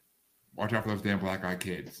 watch out for those damn black-eyed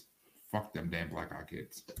kids. Fuck them damn black-eyed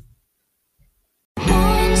kids.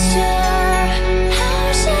 Monster,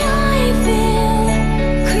 how should I feel?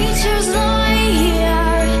 Creatures lie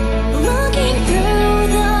here, looking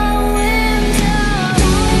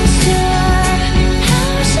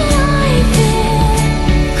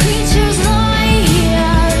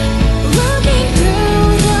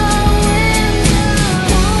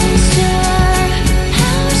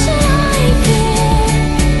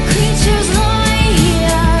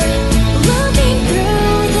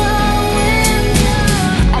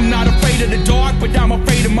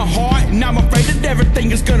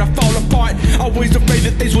everything is gonna fall apart. Always afraid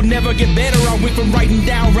that things will never get better. I went from writing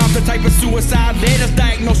down rhymes to type of suicide letters.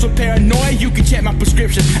 Diagnosed with paranoia, you can check my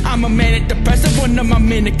prescription. I'm a manic depressive, one of my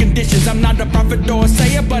many conditions. I'm not a prophet or a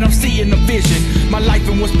sayer, but I'm seeing a vision. My life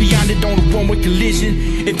and what's beyond it on a one-way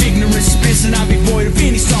collision. If ignorance spits, and I'll be void of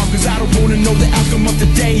any song, cause I don't wanna know the outcome of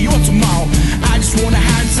today or tomorrow. I just wanna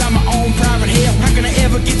hide inside my own private hell. How can I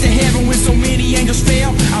ever get to heaven when so many angels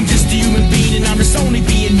fail? I'm just a human being and I'm just only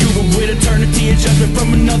being human, with eternity and judgment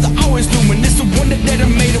from another always looming. It's a wonder that I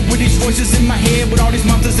made it with these voices in my head, with all these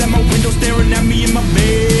monsters at my window staring at me in my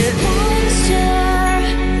bed. Monster,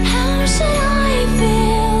 how should I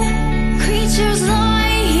feel? Creatures lie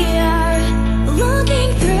here,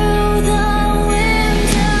 looking through the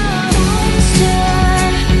window. Monster,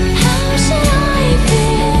 how should I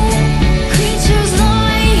feel? Creatures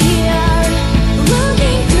lie here,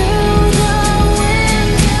 looking through the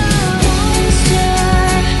window. Monster,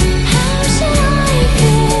 how should I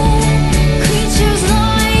feel? Creatures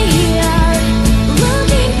lie here,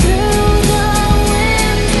 looking through the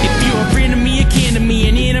window. If you're a friend of me, a kin to me,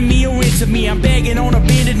 an enemy or into me, I'm begging on a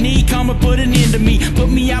bended knee, come and put an end to me. Put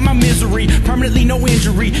me out my misery, permanently no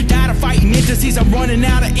injury. Tired of fighting entities, I'm running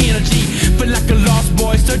out of energy. Feel like a lost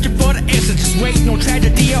boy, searching for the answer, just waiting on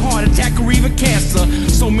tragedy, a heart attack, or even cancer.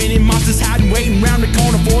 So many monsters hiding, waiting round the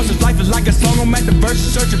corner for us. This life is like a song, I'm at the verse,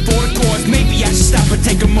 searching for the chorus. Maybe I should stop and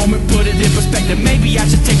take a moment, put it in perspective. Maybe I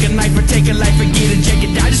should take a knife and take a life and get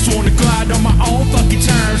injected. I just wanna glide on my own fucking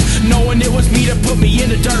terms, knowing it was me that put me in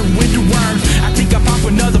the dirt with the worms. I think I pop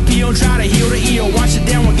another pill, try to heal the ill. Wash it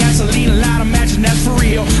down with gasoline, a lot of matching, that's for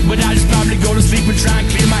real. But I just probably go to sleep and try and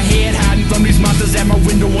clear my head, hiding from these monsters at my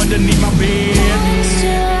window underneath my bed.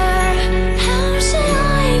 Monster, how should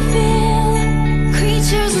I feel?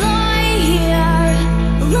 Creatures lie here,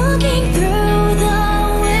 looking through the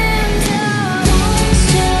window.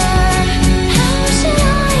 Monster, how should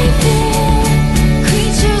I feel?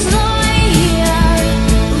 Creatures lie here,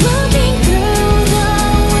 looking through the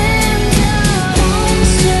window.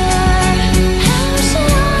 Monster, how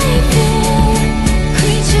should I feel?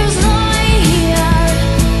 Creatures lie here,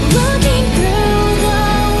 looking through the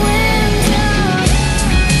window.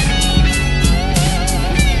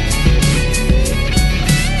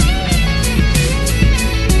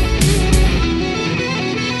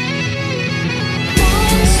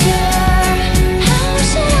 Monster, how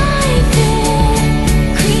should I feel?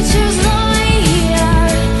 Creatures lie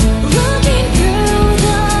here, looking through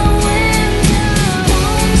the window.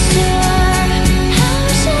 Monster, how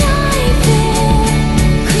should I feel?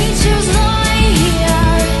 Creatures lie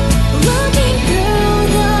here, looking through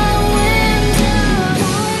the window.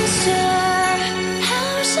 Monster,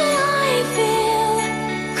 how should I feel?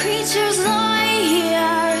 Creatures lie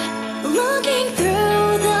here, looking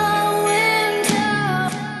through the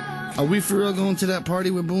window. Are we for real going to that party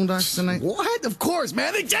with Boondox tonight? What? Of course,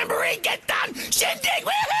 man. The jamboree, get done. Shindig,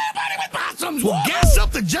 woohoo, party with possums. Well, get